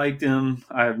never liked him.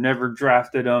 I have never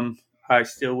drafted him. I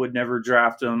still would never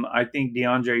draft him. I think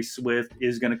DeAndre Swift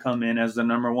is going to come in as the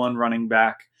number 1 running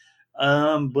back.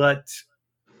 But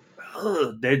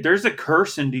there's a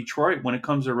curse in Detroit when it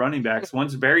comes to running backs.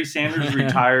 Once Barry Sanders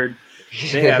retired,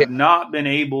 they have not been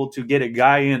able to get a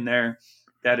guy in there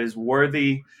that is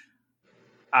worthy.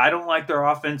 I don't like their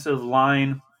offensive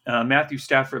line. Matthew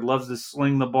Stafford loves to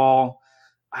sling the ball.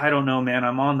 I don't know, man.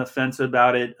 I'm on the fence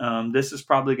about it. This is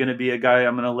probably going to be a guy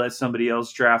I'm going to let somebody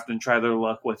else draft and try their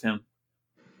luck with him.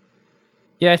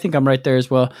 Yeah, I think I'm right there as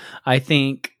well. I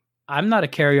think I'm not a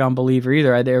carry-on believer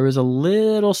either. There was a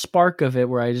little spark of it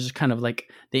where I just kind of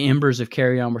like the embers of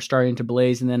carry-on were starting to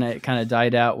blaze, and then it kind of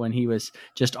died out when he was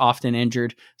just often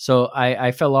injured. So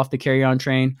I fell off the carry-on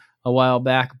train a while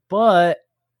back, but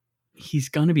he's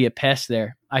going to be a pest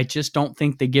there. I just don't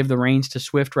think they give the reins to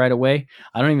Swift right away.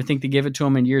 I don't even think they give it to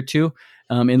him in year 2,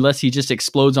 unless he just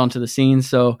explodes onto the scene.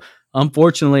 So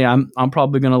unfortunately, I'm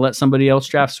probably going to let somebody else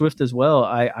draft Swift as well.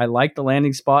 I like the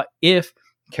landing spot if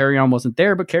Carry-On wasn't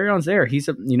there, but Carry-On's there. He's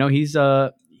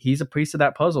a piece of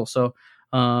that puzzle. So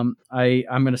I'm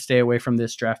going to stay away from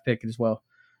this draft pick as well.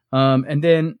 And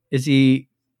then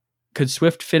could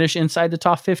Swift finish inside the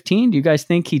top 15? Do you guys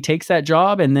think he takes that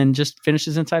job and then just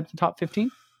finishes inside the top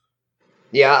 15?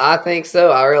 Yeah, I think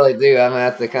so. I really do. I'm going to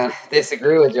have to kind of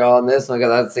disagree with y'all on this one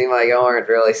because it seems like y'all aren't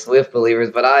really Swift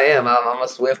believers, but I am. I'm a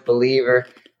Swift believer.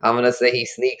 I'm going to say he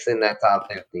sneaks in that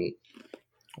top 15.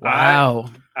 Wow.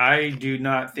 I do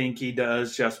not think he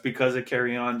does just because of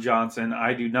Kerryon Johnson.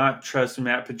 I do not trust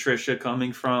Matt Patricia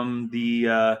coming from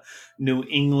the New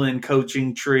England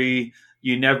coaching tree.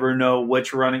 You never know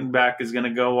which running back is going to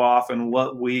go off in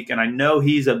what week. And I know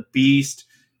he's a beast,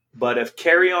 but if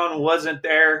Kerryon wasn't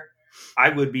there, I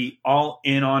would be all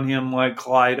in on him like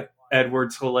Clyde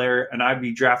Edwards-Helaire, and I'd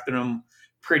be drafting him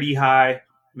pretty high,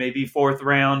 maybe 4th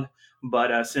round.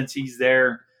 But since he's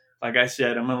there, like I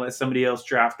said, I'm going to let somebody else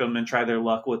draft him and try their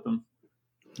luck with him.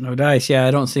 No dice. Yeah,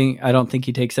 I don't think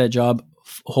he takes that job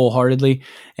wholeheartedly.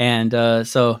 And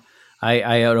so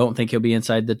I don't think he'll be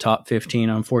inside the top 15,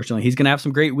 unfortunately. He's going to have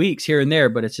some great weeks here and there,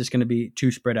 but it's just going to be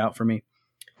too spread out for me.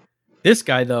 This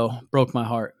guy, though, broke my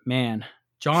heart. Man,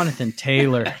 Jonathan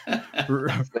Taylor,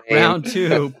 round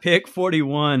 2, pick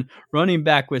 41, running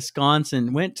back,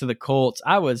 Wisconsin, went to the Colts.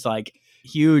 I was like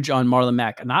huge on Marlon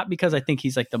Mack, not because I think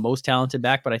he's like the most talented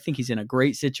back, but I think he's in a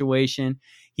great situation.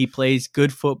 He plays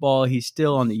good football. He's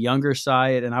still on the younger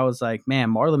side. And I was like, man,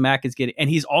 Marlon Mack is getting, and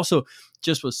he's also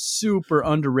just was super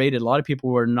underrated. A lot of people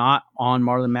were not on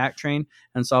Marlon Mack train.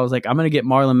 And so I was like, I'm going to get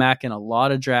Marlon Mack in a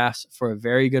lot of drafts for a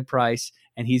very good price,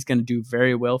 and he's going to do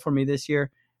very well for me this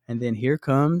year. And then here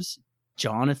comes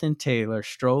Jonathan Taylor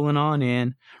strolling on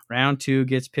in. Round 2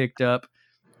 gets picked up.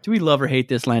 Do we love or hate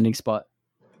this landing spot?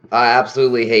 I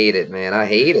absolutely hate it, man. I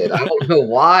hate it. I don't know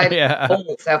why Yeah.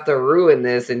 Colts have to ruin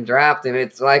this and draft him.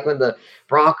 It's like when the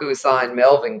Broncos signed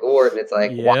Melvin Gordon. It's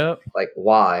like, Yep.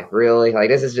 why? Really? Like,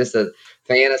 this is just a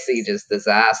fantasy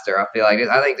disaster. I feel like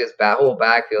I think this whole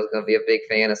backfield is going to be a big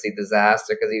fantasy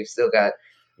disaster because you've still got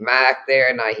Mack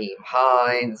there, Nyheim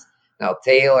Hines. Now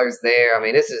Taylor's there. I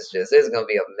mean, this is going to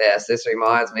be a mess. This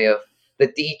reminds me of the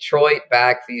Detroit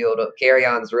backfield of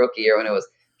Kerryon's rookie year when it was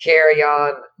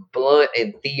Kerryon, Blunt,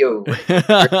 and Theo.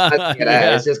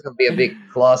 Yeah. It's just going to be a big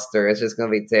cluster. It's just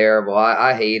going to be terrible.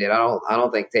 I hate it. I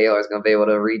don't think Taylor's going to be able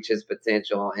to reach his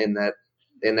potential in that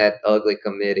ugly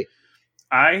committee.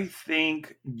 I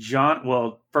think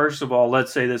first of all,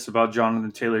 let's say this about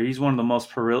Jonathan Taylor. He's one of the most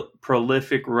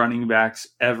prolific running backs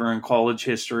ever in college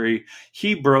history.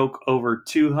 He broke over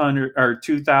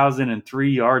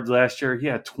 2,003 yards last year. He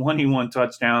had 21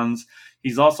 touchdowns.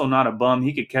 He's also not a bum.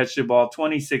 He could catch the ball,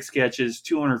 26 catches,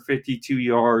 252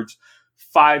 yards,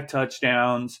 5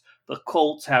 touchdowns. The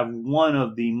Colts have one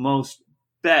of the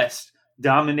best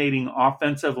dominating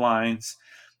offensive lines.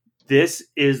 This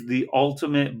is the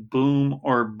ultimate boom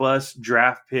or bust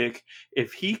draft pick.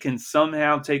 If he can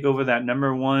somehow take over that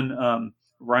number 1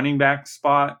 running back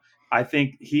spot, I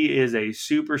think he is a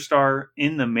superstar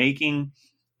in the making.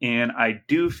 And I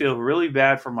do feel really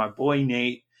bad for my boy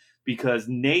Nate, because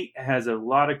Nate has a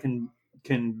lot of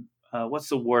what's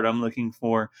the word I'm looking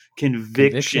for?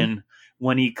 Conviction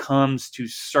when he comes to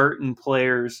certain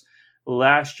players.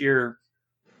 Last year,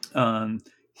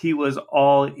 he was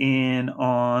all in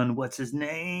on what's his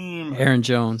name? Aaron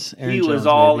Jones. He was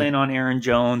all in on Aaron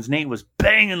Jones. Nate was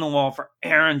banging the wall for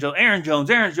Aaron Jones.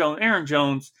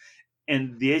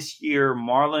 And this year,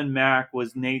 Marlon Mack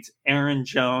was Nate's Aaron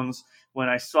Jones. When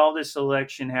I saw this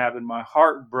selection happen, my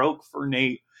heart broke for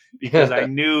Nate because I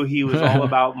knew he was all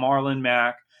about Marlon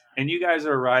Mack. And you guys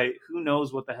are right. Who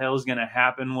knows what the hell is going to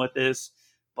happen with this?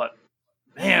 But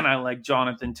man, I like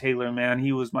Jonathan Taylor, man.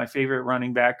 He was my favorite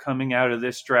running back coming out of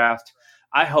this draft.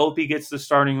 I hope he gets the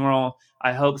starting role.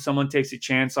 I hope someone takes a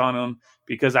chance on him,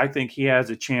 because I think he has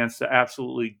a chance to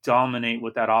absolutely dominate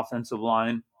with that offensive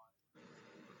line.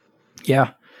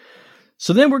 Yeah.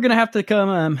 So then we're going to have to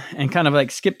come and kind of like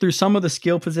skip through some of the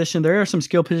skill position. There are some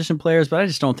skill position players, but I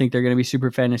just don't think they're going to be super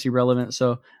fantasy relevant.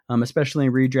 So especially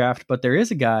in redraft, but there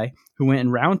is a guy who went in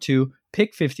round 2,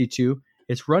 pick 52.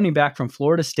 It's running back from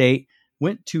Florida State,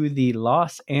 went to the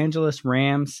Los Angeles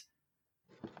Rams.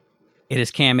 It is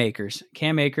Cam Akers.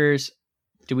 Cam Akers.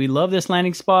 Do we love this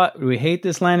landing spot? Do we hate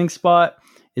this landing spot?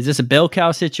 Is this a bell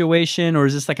cow situation, or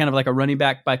is this like kind of like a running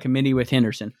back by committee with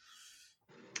Henderson?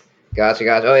 Gotcha.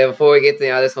 Oh, yeah, before we get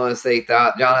to I just want to say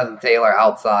Jonathan Taylor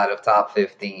outside of top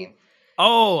 15.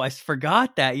 Oh, I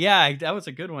forgot that. Yeah, that was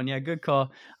a good one. Yeah, good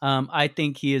call. I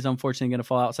think he is unfortunately going to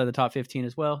fall outside the top 15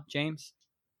 as well. James?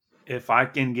 If I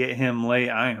can get him late,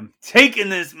 I am taking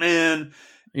this man.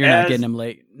 You're not getting him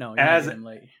late. No, you're not getting him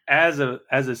late. As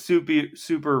a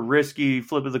super risky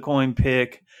flip of the coin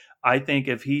pick, I think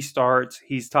if he starts,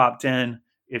 he's top 10.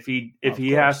 If he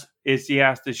has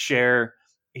to share,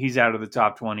 he's out of the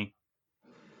top 20.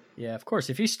 Yeah, of course.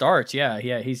 If he starts, he's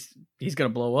going to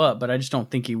blow up, but I just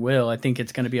don't think he will. I think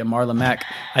it's going to be a Marlon Mack.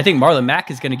 I think Marlon Mack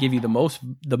is going to give you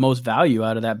the most value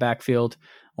out of that backfield,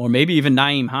 or maybe even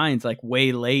Nyheim Hines, like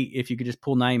way late. If you could just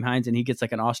pull Nyheim Hines and he gets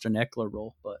like an Austin Eckler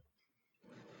role, but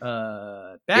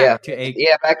back to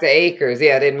Akers.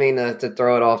 Yeah, I didn't mean to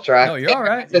throw it off track. No, you're all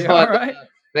right. You're all right.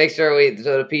 Make sure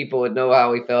so the people would know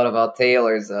how we felt about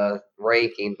Taylor's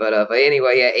ranking. But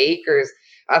anyway, yeah, Akers.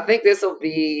 I think this will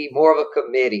be more of a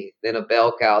committee than a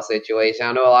bell cow situation.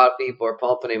 I know a lot of people are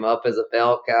pumping him up as a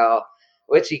bell cow,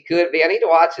 which he could be. I need to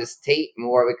watch his tape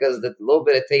more, because the little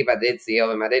bit of tape I did see of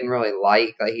him, I didn't really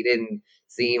like. Like, he didn't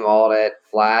seem all that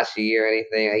flashy or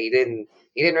anything. He didn't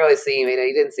really seem. He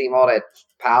didn't seem all that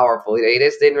powerful. He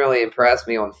just didn't really impress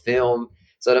me on film.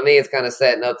 So to me, it's kind of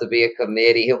setting up to be a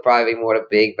committee. He'll probably be more the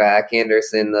big back,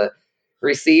 Henderson, the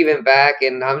receiving back,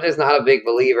 and I'm just not a big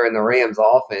believer in the Rams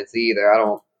offense either. I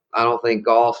don't think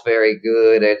Goff's very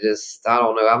good. I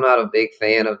don't know. I'm not a big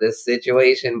fan of this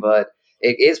situation, but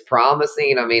it is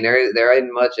promising. I mean, there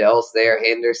isn't much else there.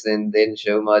 Henderson didn't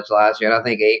show much last year, and I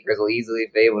think Akers will easily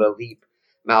be able to leap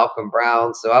Malcolm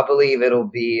Brown. So I believe it'll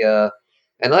be,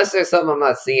 unless there's something I'm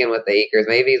not seeing with Akers,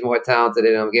 maybe he's more talented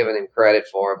than I'm giving him credit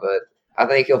for, but I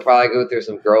think he'll probably go through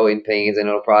some growing pains, and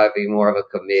it'll probably be more of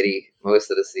a committee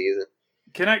most of the season.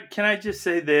 Can I just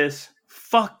say this?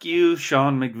 Fuck you,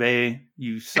 Sean McVay,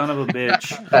 you son of a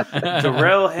bitch.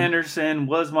 Darrell Henderson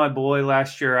was my boy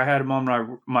last year. I had him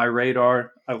on my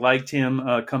radar. I liked him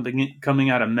coming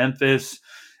out of Memphis.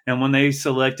 And when they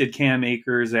selected Cam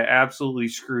Akers, they absolutely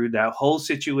screwed that whole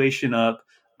situation up.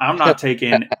 I'm not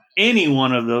taking any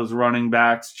one of those running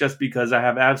backs just because I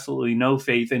have absolutely no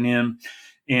faith in him.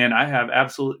 And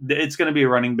it's going to be a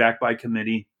running back by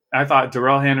committee. I thought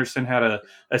Darrell Henderson had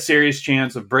a serious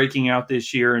chance of breaking out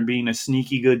this year and being a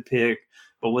sneaky good pick.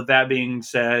 But with that being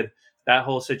said, that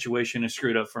whole situation is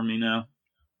screwed up for me now.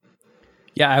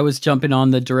 Yeah, I was jumping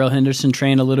on the Darrell Henderson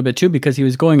train a little bit too because he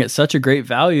was going at such a great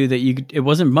value that it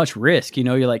wasn't much risk. You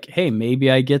know, you're like, hey,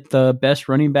 maybe I get the best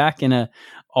running back in a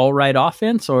all right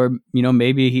offense, or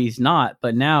maybe he's not.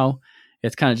 But now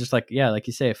it's kind of just like, yeah, like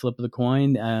you say, a flip of the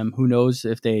coin. Who knows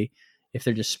if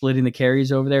they're just splitting the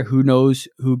carries over there? Who knows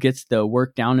who gets the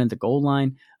work down at the goal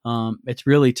line? It's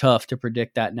really tough to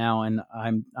predict that now, and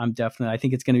I'm definitely, I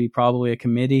think it's going to be probably a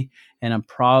committee, and I'm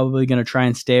probably going to try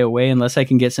and stay away unless I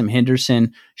can get some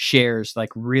Henderson shares like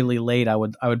really late. I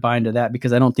would buy into that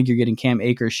because I don't think you're getting Cam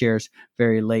Akers shares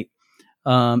very late.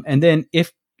 And then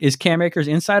is Cam Akers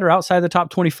inside or outside the top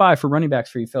 25 for running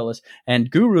backs for you fellas? And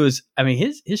Guru's, I mean,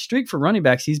 his streak for running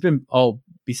backs, he's been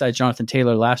besides Jonathan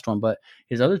Taylor last one, but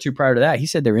his other two prior to that, he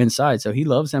said they're inside, so he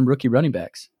loves them rookie running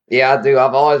backs. Yeah, I do.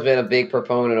 I've always been a big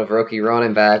proponent of rookie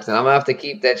running backs, and I'm gonna have to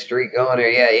keep that streak going there.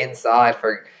 Yeah, inside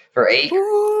for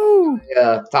Akers.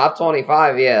 Yeah, top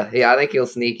 25. Yeah, I think he'll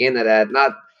sneak into that.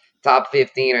 Not top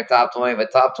 15 or top 20,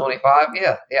 but top 25.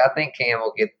 Yeah. I think Cam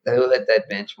will hit that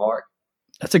benchmark.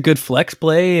 That's a good flex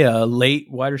play. Late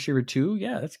wide receiver 2.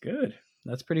 Yeah, that's good.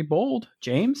 That's pretty bold.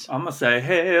 James? I'm going to say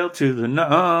hail to the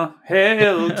no.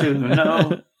 Hail to the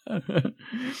no.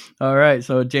 All right.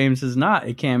 So James is not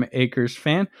a Cam Akers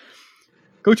fan.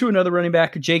 Go to another running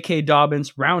back, J.K.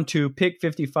 Dobbins, round 2, pick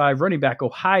 55, running back,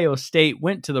 Ohio State,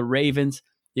 went to the Ravens.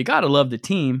 You got to love the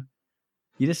team.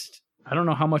 I don't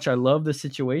know how much I love the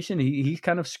situation. He's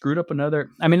kind of screwed up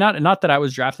another. I mean, not that I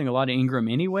was drafting a lot of Ingram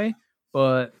anyway,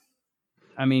 but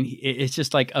I mean, it's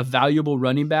just like a valuable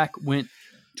running back went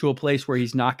to a place where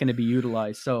he's not going to be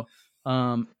utilized. So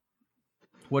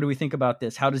what do we think about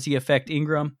this? How does he affect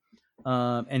Ingram?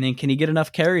 And then can he get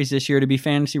enough carries this year to be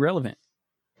fantasy relevant?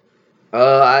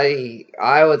 I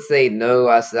would say no.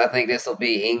 I think this will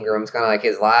be Ingram's kind of like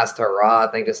his last hurrah.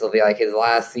 I think this will be like his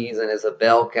last season as a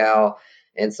bell cow.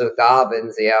 And so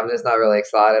Dobbins, yeah, I'm just not really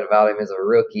excited about him as a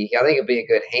rookie. I think it'd be a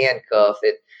good handcuff.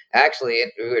 It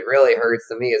really hurts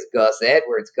to me is Gus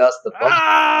Edwards, Gus the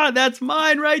Bus. That's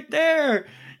mine right there.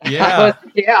 Yeah.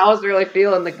 I was really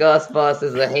feeling the Gus Bus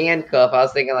as a handcuff. I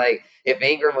was thinking like if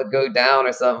Ingram would go down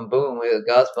or something, boom, the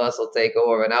Gus Bus will take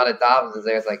over. But now that Dobbins is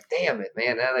there, it's like, damn it,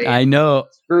 man. I know.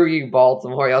 Screw you,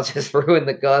 Baltimore. Y'all just ruined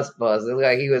the Gus Bus. It looked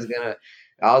like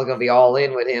I was gonna be all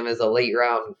in with him as a late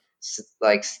round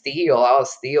like steal. I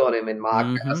was stealing him in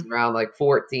mock drafts around like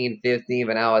 14, 15,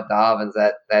 but now with Dobbins,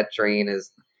 that train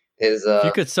is if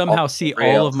you could somehow see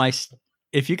all of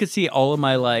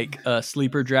my like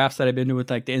sleeper drafts that I've been doing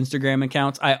with like the Instagram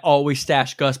accounts, I always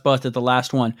stash Gus Bus at the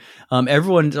last one. All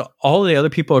the other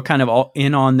people are kind of all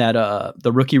in on that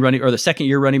the rookie running or the second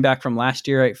year running back from last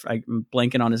year. I'm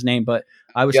blanking on his name, but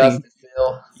I was thinking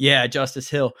Hill. Yeah, Justice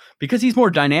Hill, because he's more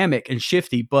dynamic and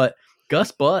shifty, but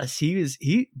Gus Bus,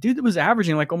 dude was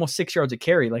averaging like almost 6 yards a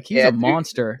carry. Like he's a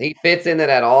monster. He fits into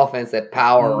that offense, that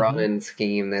power running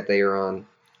scheme that they run.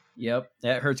 Yep,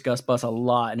 that hurts Gus Bus a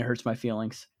lot, and it hurts my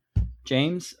feelings.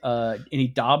 James, any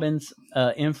Dobbins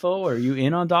info? Are you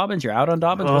in on Dobbins? You're out on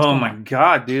Dobbins? Oh my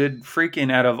God, dude!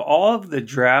 Freaking out of all of the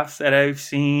drafts that I've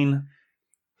seen,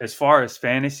 as far as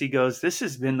fantasy goes, this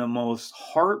has been the most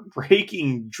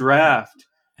heartbreaking draft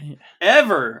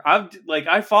ever. I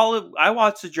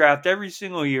watch the draft every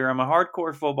single year. I'm a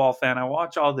hardcore football fan. I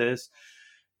watch all this.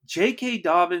 J.K.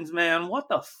 Dobbins, man, what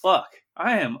the fuck?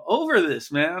 I am over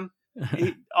this, man.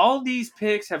 All these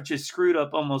picks have just screwed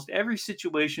up almost every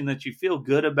situation that you feel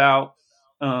good about.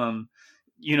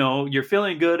 You're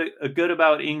feeling good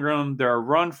about Ingram. They're a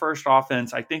run-first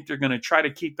offense. I think they're going to try to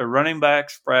keep the running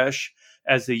backs fresh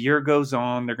as the year goes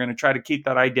on. They're going to try to keep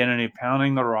that identity of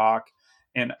pounding the rock.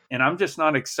 And I'm just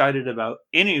not excited about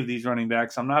any of these running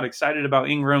backs. I'm not excited about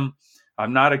Ingram.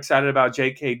 I'm not excited about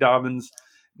J.K. Dobbins.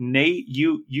 Nate,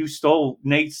 you stole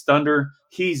Nate's thunder.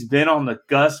 He's been on the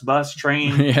Gus bus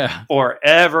train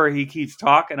forever. He keeps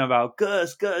talking about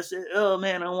Gus. Oh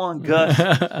man, I want Gus,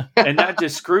 and that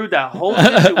just screwed that whole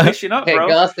situation up, bro.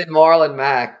 Gus and Marlon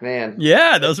Mack, man.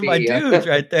 Yeah, those are my dudes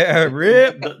right there.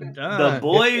 Rip.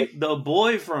 The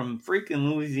boy from freaking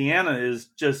Louisiana is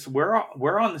just we're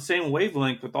on the same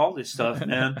wavelength with all this stuff,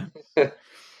 man.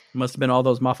 Must have been all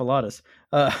those Mafaladas.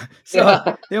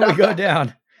 So then we go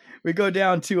down. We go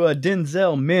down to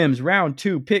Denzel Mims, round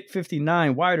 2, pick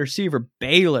 59, wide receiver,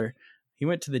 Baylor. He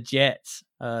went to the Jets.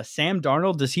 Sam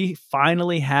Darnold, does he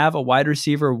finally have a wide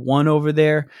receiver 1 over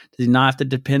there? Does he not have to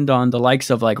depend on the likes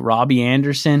of like Robbie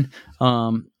Anderson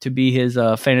to be his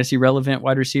fantasy relevant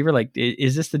wide receiver? Like,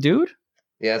 is this the dude?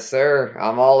 Yes, sir.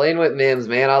 I'm all in with Mims,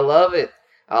 man. I love it.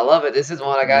 This is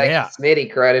one I got to give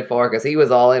Smitty credit for because he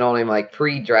was all in on him like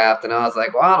pre-draft, and I was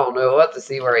like, well, I don't know what to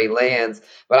see where he lands.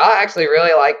 But I actually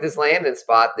really like this landing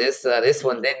spot. This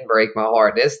one didn't break my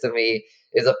heart. This, to me,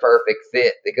 is a perfect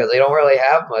fit because they don't really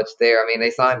have much there. I mean,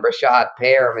 they signed Brashad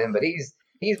Perriman, but he's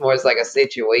more just like a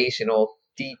situational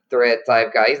deep threat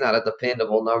type guy. He's not a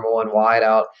dependable number 1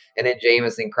 wideout. And then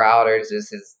Jamison Crowder is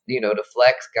just his, the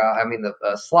flex guy. I mean,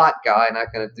 the slot guy,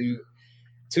 not going to do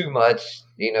too much.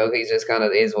 He's just kind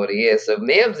of is what he is. So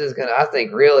Mims is I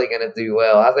think, really going to do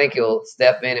well. I think he'll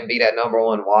step in and be that number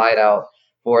 1 wideout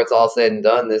before it's all said and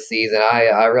done this season.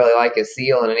 I really like his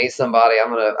ceiling, and he's somebody I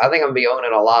think I'm going to be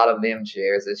owning a lot of Mims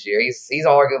shares this year. He's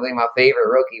arguably my favorite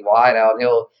rookie wideout, and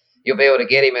you'll be able to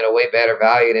get him at a way better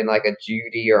value than like a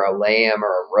Judy or a Lamb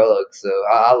or a Ruggs. So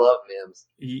I love Mims.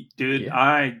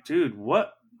 Dude,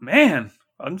 what, man?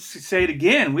 I'm just going to say it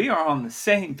again. We are on the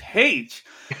same page.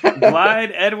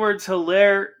 Clyde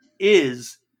Edwards-Helaire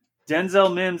is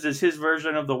Denzel Mims is his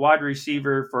version of the wide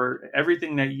receiver for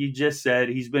everything that you just said.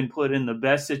 He's been put in the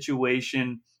best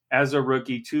situation as a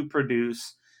rookie to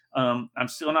produce. I'm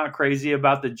still not crazy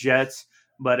about the Jets,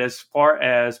 but as far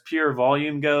as pure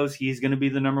volume goes, he's going to be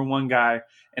the number 1 guy.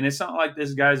 And it's not like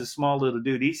this guy's a small little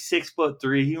dude. He's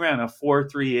 6'3". He ran a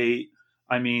 4.38.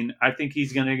 I mean, I think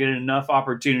he's going to get enough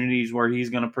opportunities where he's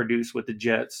going to produce with the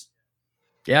Jets.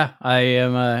 Yeah, I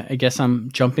am. I guess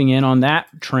I'm jumping in on that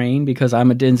train because I'm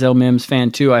a Denzel Mims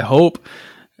fan too.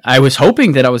 I was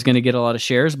hoping that I was going to get a lot of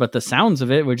shares, but the sounds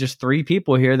of it were just 3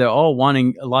 people here. They're all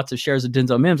wanting lots of shares of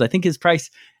Denzel Mims. I think his price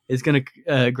is going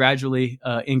to gradually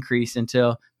increase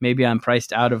until maybe I'm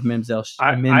priced out of Mims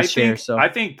shares. So I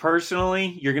think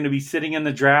personally, you're going to be sitting in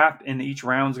the draft, and each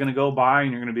round's going to go by,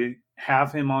 and you're going to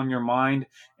have him on your mind,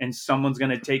 and someone's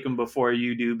going to take him before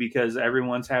you do because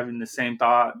everyone's having the same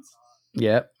thoughts.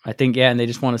 Yeah, I think, and they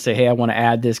just want to say, hey, I want to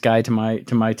add this guy to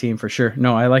my team for sure.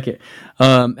 No, I like it.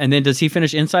 And then does he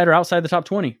finish inside or outside the top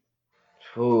 20?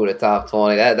 Ooh, the top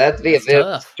 20. That'd be a bit of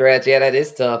a stretch. Yeah, that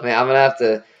is tough, man. I'm going to have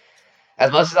to,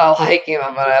 as much as I like him,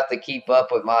 I'm going to have to keep up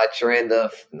with my trend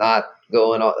of not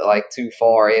going like too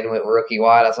far in with rookie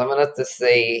wideouts. So I'm going to have to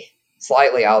say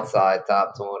slightly outside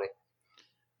top 20.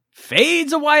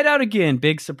 Fades a wideout again.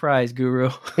 Big surprise, Guru.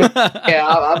 Yeah,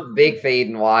 I'm big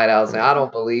fading wideouts now. I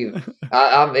don't believe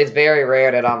it's very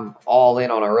rare that I'm all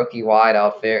in on a rookie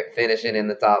wideout finishing in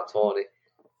the top 20.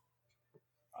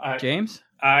 James?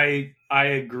 I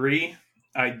agree.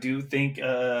 I do think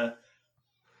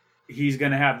he's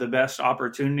going to have the best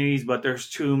opportunities, but there's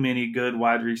too many good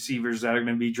wide receivers that are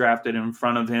going to be drafted in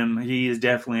front of him. He is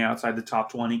definitely outside the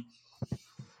top 20.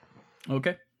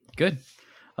 Okay, good.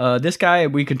 This guy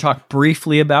we can talk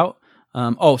briefly about.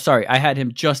 I had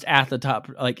him just at the top.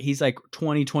 Like he's like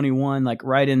 2021, like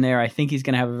right in there. I think he's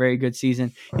going to have a very good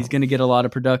season. He's going to get a lot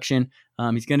of production.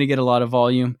 He's going to get a lot of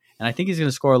volume, and I think he's going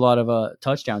to score a lot of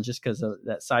touchdowns just because of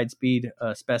that side speed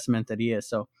specimen that he is.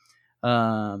 So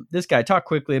this guy, talk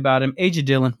quickly about him. AJ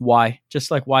Dillon, why?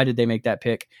 Just like why did they make that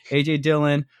pick? AJ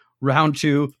Dillon, round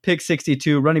 2, pick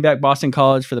 62, running back, Boston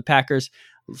College for the Packers.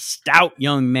 Stout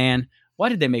young man. Why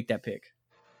did they make that pick?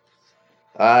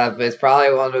 It's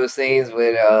probably one of those things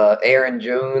with Aaron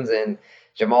Jones and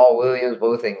Jamal Williams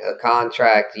both in a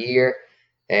contract year,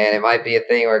 and it might be a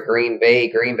thing where Green Bay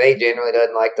generally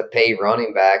doesn't like to pay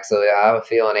running back, so I have a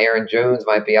feeling Aaron Jones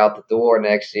might be out the door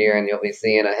next year, and you'll be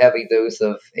seeing a heavy dose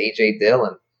of A.J.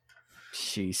 Dillon.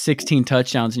 Geez, 16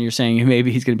 touchdowns, and you're saying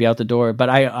maybe he's going to be out the door, but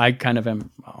I kind of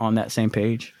am on that same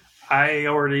page. I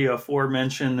already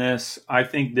aforementioned this. I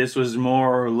think this was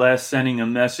more or less sending a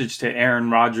message to Aaron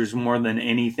Rodgers more than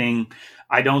anything.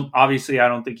 I don't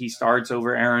think he starts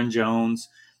over Aaron Jones.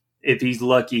 If he's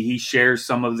lucky, he shares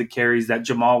some of the carries that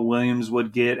Jamal Williams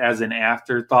would get as an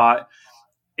afterthought.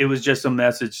 It was just a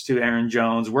message to Aaron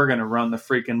Jones. We're going to run the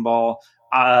freaking ball.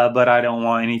 but I don't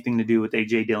want anything to do with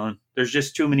A.J. Dillon. There's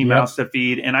just too many mouths to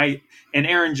feed, and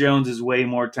Aaron Jones is way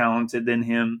more talented than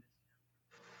him.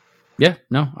 Yeah,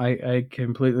 no, I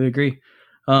completely agree.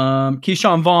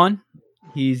 Keyshawn Vaughn,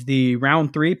 he's the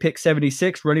round 3, pick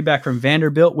 76, running back from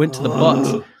Vanderbilt, went to the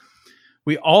Bucs.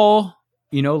 We all,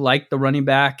 like the running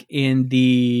back in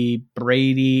the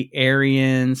Brady,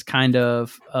 Arians kind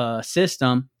of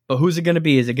system, but who's it going to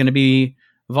be? Is it going to be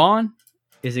Vaughn?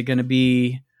 Is it going to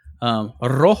be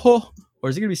Rojo, or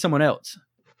is it going to be someone else?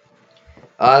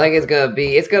 I think it's gonna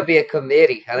be a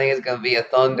committee. I think it's gonna be a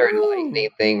Thunder and Lightning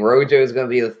thing. Rojo is gonna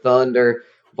be the Thunder.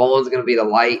 Vaughn's gonna be the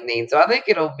Lightning. So I think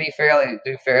it'll do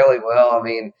fairly well. I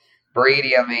mean,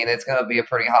 Brady. I mean, it's gonna be a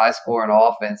pretty high scoring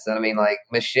offense. And I mean, like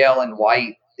Michelle and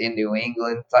White in New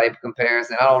England type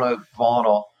comparison. I don't know if Vaughn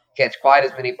will catch quite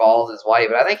as many balls as White,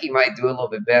 but I think he might do a little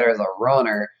bit better as a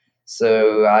runner.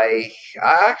 So I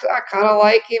kind of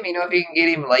like him. If you can get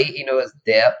him late, his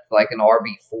depth, like an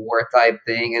RB4 type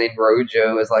thing, and then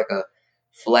Rojo is like a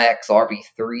flex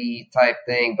RB3 type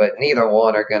thing. But neither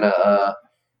one are gonna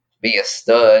be a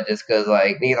stud just because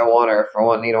neither one are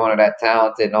that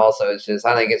talented. And also, I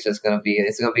think it's gonna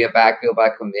be a backfield by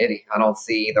committee. I don't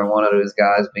see either one of those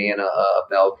guys being a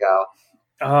bell cow.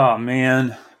 Oh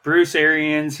man. Bruce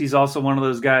Arians, he's also one of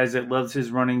those guys that loves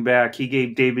his running back. He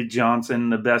gave David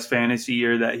Johnson the best fantasy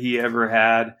year that he ever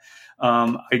had.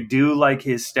 I do like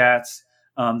his stats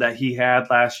that he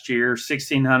had last year,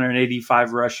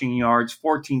 1,685 rushing yards,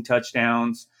 14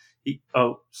 touchdowns.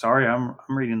 I'm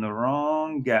reading the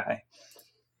wrong guy.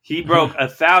 He broke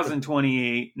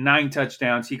 1,028, 9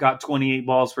 touchdowns. He got 28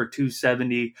 balls for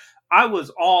 270. I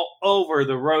was all over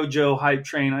the Rojo hype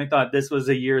train. I thought this was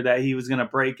a year that he was going to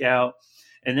break out.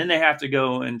 And then they have to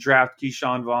go and draft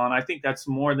Keyshawn Vaughn. I think that's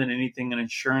more than anything an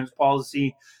insurance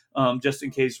policy, just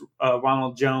in case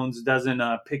Ronald Jones doesn't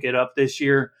pick it up this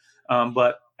year.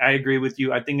 But I agree with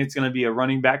you. I think it's going to be a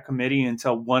running back committee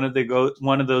until one of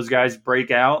those guys break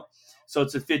out. So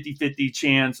it's a 50-50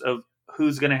 chance of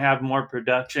who's going to have more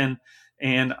production,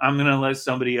 and I'm going to let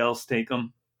somebody else take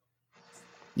them.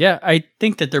 Yeah, I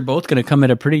think that they're both going to come at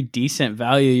a pretty decent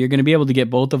value. You're going to be able to get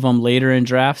both of them later in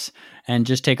drafts and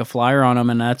just take a flyer on them,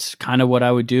 and that's kind of what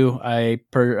I would do. I'd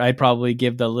probably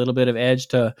give the little bit of edge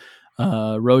to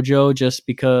Rojo just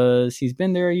because he's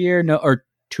been there a year,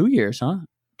 2 years, huh?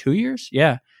 2 years,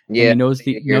 yeah. Yeah, and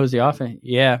he knows the offense.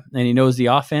 Yeah, and he knows the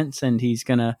offense, and he's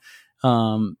gonna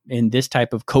in this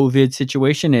type of COVID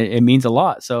situation, it means a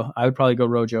lot. So I would probably go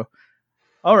Rojo.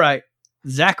 All right.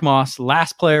 Zach Moss,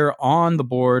 last player on the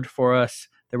board for us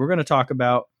that we're going to talk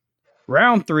about.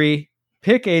 Round 3,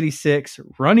 pick 86,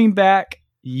 running back,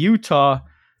 Utah,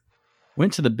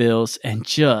 went to the Bills and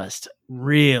just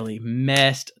really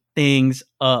messed things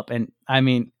up. And I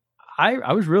mean,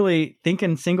 I was really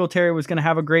thinking Singletary was going to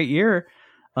have a great year.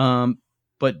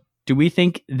 But do we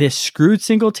think this screwed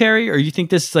Singletary, or you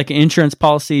think this is like an insurance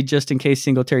policy just in case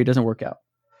Singletary doesn't work out?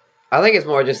 I think it's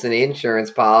more just an insurance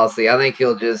policy. I think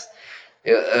he'll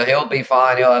be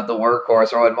fine. He'll have the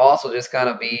workhorse role. And Moss will just kind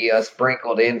of be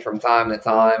sprinkled in from time to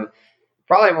time.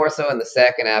 Probably more so in the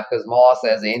second half because Moss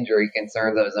has injury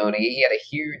concerns of his own. He had a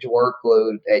huge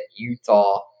workload at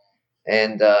Utah,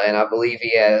 and I believe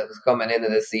he was coming into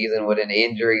the season with an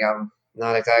injury. I'm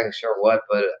not exactly sure what,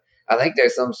 but I think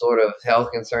there's some sort of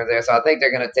health concerns there. So I think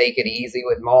they're going to take it easy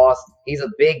with Moss. He's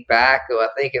a big back who I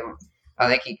think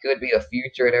he could be a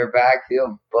future in their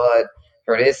backfield, but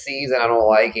for this season, I don't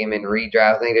like him in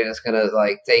redraft. I think they're just gonna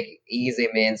ease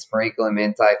him in, sprinkle him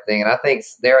in type thing. And I think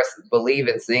they're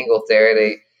believing Singletary.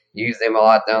 They used him a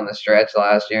lot down the stretch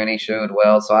last year, and he showed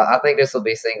well. So I think this will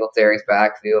be Singletary's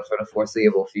backfield for the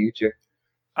foreseeable future.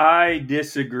 I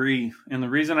disagree, and the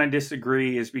reason I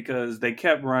disagree is because they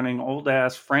kept running old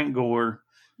ass Frank Gore,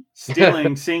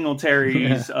 stealing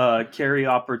Singletary's carry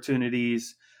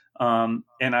opportunities. And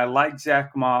I like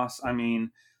Zach Moss. I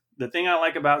mean, the thing I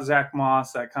like about Zach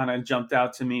Moss that kind of jumped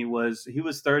out to me was he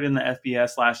was third in the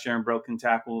FBS last year in broken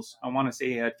tackles. I want to say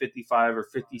he had 55 or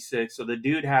 56. So the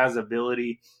dude has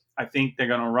ability. I think they're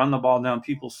going to run the ball down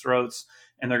people's throats,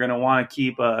 and they're going to want to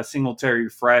keep Singletary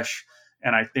fresh.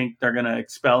 And I think they're going to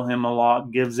expel him a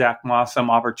lot, give Zach Moss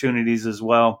some opportunities as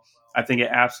well. I think it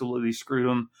absolutely screwed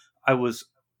him. I was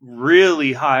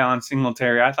really high on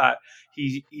Singletary. I thought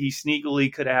he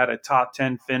sneakily could have had a top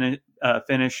 10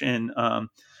 finish in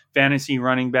fantasy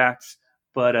running backs,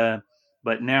 but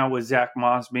now with Zach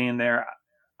Moss being there,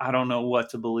 I don't know what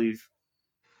to believe.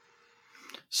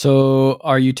 So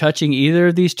are you touching either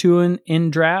of these two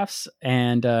in drafts?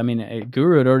 And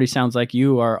Guru, it already sounds like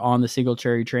you are on the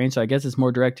Singletary train, so I guess it's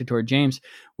more directed toward James.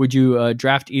 Would you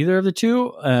draft either of the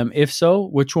two? If so,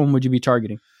 which one would you be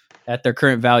targeting? at their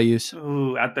current values?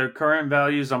 Ooh, at their current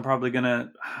values, I'm probably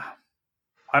gonna.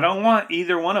 I don't want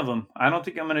either one of them. I don't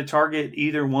think I'm going to target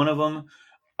either one of them.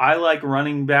 I like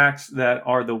running backs that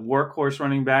are the workhorse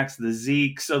running backs, the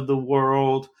Zekes of the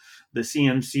world, the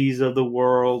CMCs of the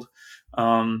world.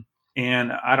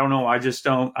 And I don't know. I just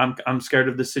don't. I'm scared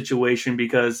of the situation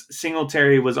because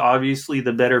Singletary was obviously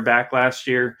the better back last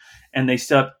year, and they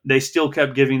still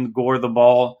kept giving Gore the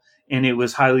ball, and it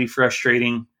was highly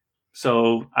frustrating.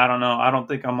 So I don't know. I don't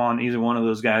think I'm on either one of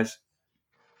those guys.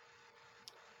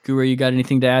 Guru, you got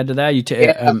anything to add to that? I was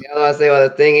gonna say, well,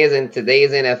 the thing is, in today's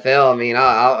NFL, I mean, I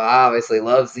obviously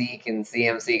love Zeke and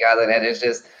CMC guys like that. It's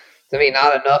just, to me,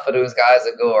 not enough of those guys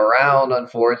that go around,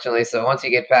 unfortunately. So once you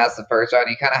get past the first round,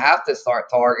 you kind of have to start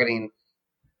targeting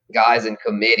guys in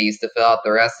committees to fill out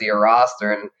the rest of your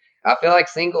roster. And I feel like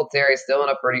Singletary's still in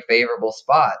a pretty favorable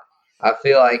spot. I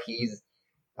feel like he's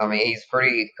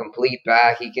pretty complete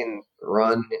back. He can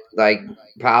run, like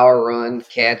power run,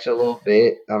 catch a little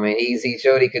bit. I mean, he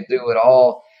showed he could do it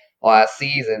all last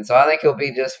season. So I think he'll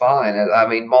be just fine. I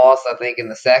mean, Moss, I think in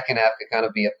the second half could kind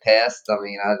of be a pest. I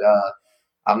mean,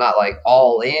 I'm not like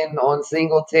all in on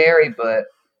Singletary, but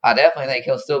I definitely think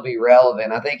he'll still be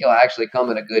relevant. I think he'll actually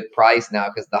come at a good price now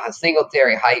because the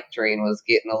Singletary hype train was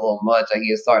getting a little much. Like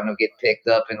he was starting to get picked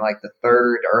up in like the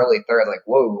early third. Like,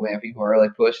 whoa, man, people are really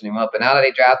pushing him up. And now that they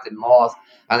drafted Moss,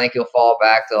 I think he'll fall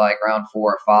back to like round 4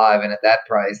 or 5. And at that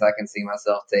price, I can see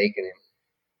myself taking him.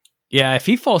 Yeah, if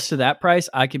he falls to that price,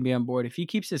 I can be on board. If he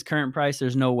keeps his current price,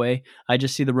 there's no way. I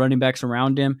just see the running backs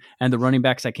around him and the running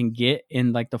backs I can get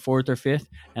in like the 4th or 5th,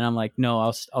 and I'm like, no,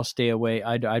 I'll stay away.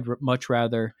 I'd much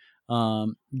rather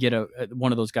get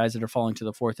one of those guys that are falling to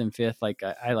the 4th and 5th. Like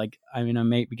I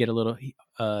may get a little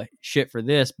shit for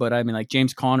this, but I mean, like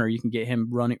James Conner, you can get him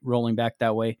rolling back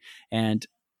that way, and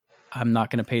I'm not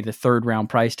going to pay the 3rd round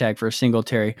price tag for a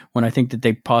Singletary when I think that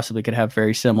they possibly could have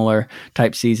very similar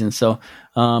type seasons. So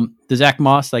the Zach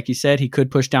Moss, like you said, he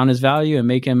could push down his value and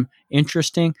make him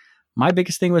interesting. My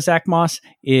biggest thing with Zach Moss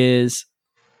is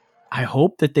I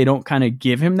hope that they don't kind of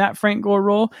give him that Frank Gore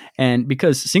role. And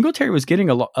because Singletary was getting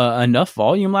enough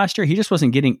volume last year, he just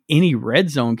wasn't getting any red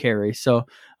zone carries. So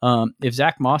if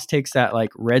Zach Moss takes that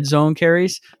like red zone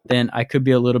carries, then I could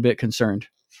be a little bit concerned.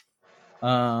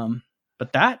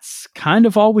 But that's kind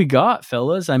of all we got,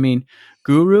 fellas. I mean,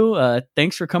 Guru,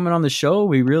 thanks for coming on the show.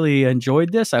 We really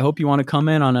enjoyed this. I hope you want to come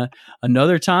in on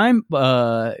another time.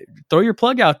 Throw your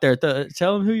plug out there.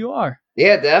 Tell them who you are.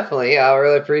 Yeah, definitely. Yeah, I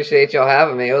really appreciate y'all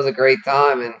having me. It was a great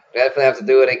time, and definitely have to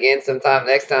do it again sometime.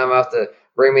 Next time, I have to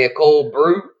bring me a cold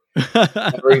brew,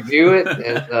 review it,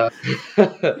 and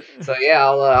so yeah,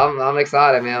 I'm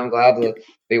excited, man. I'm glad to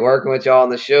be working with y'all on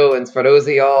the show. And for those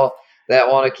of y'all that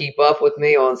want to keep up with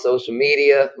me on social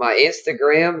media, my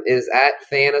Instagram is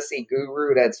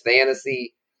 @fantasyguru. That's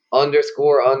fantasy__guru.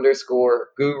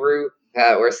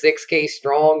 We're 6K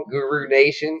strong, Guru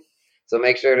Nation. So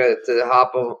make sure to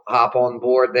hop on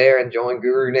board there and join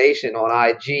Guru Nation on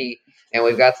IG. And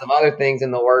we've got some other things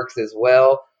in the works as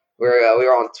well.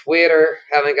 We're on Twitter.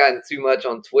 Haven't gotten too much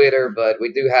on Twitter, but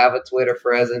we do have a Twitter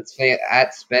presence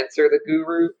 @Spencer the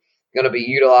Guru. Going to be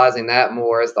utilizing that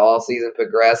more as the all season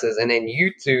progresses. And then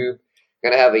YouTube,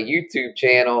 going to have a YouTube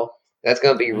channel that's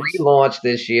going to be relaunched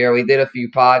this year. We did a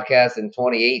few podcasts in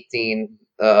 2018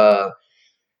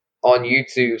 on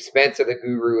YouTube, Spencer the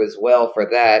Guru as well for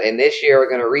that. And this year we're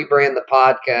going to rebrand the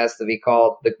podcast to be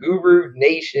called the Guru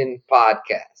Nation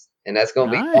Podcast. And that's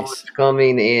going to be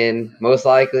coming in most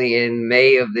likely in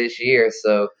May of this year.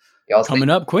 So y'all coming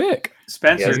up quick.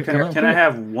 Spencer, can I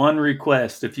have one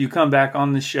request? If you come back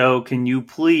on the show, can you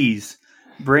please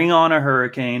bring on a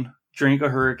hurricane, drink a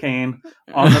hurricane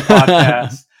on the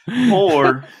podcast,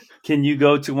 or can you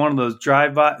go to one of those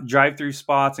drive-through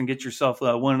spots and get yourself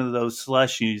one of those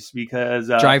slushies? Because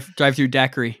drive-through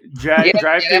daiquiri.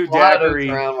 Drive-through daiquiri.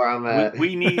 Where I'm at.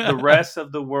 We need the rest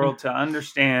of the world to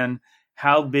understand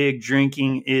how big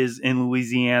drinking is in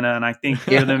Louisiana, and I think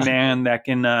you're the man that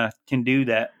can do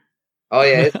that. Oh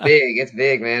yeah, it's big. It's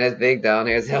big, man. It's big down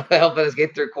here. It's helping us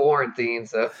get through quarantine.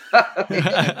 So definitely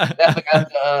got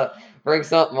to bring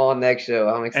something on next show.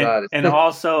 I'm excited. And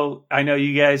also, I know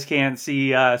you guys can't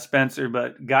see Spencer,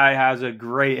 but Guy has a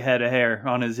great head of hair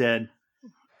on his head.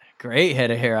 Great head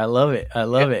of hair. I love it. I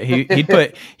love it.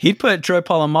 He'd put Troy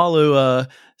Polamalu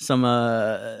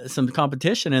some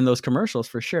competition in those commercials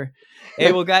for sure.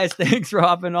 Hey, well, guys, thanks for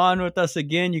hopping on with us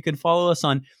again. You can follow us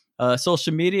on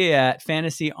social media at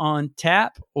Fantasy on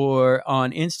Tap or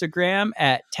on Instagram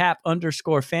at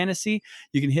 @tap_fantasy.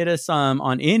 You can hit us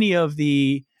on any of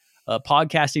the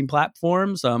podcasting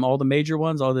platforms, all the major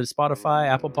ones, all the Spotify,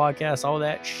 Apple Podcasts, all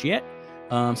that shit.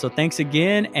 So thanks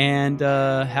again, and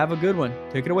have a good one.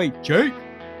 Take it away, Jake.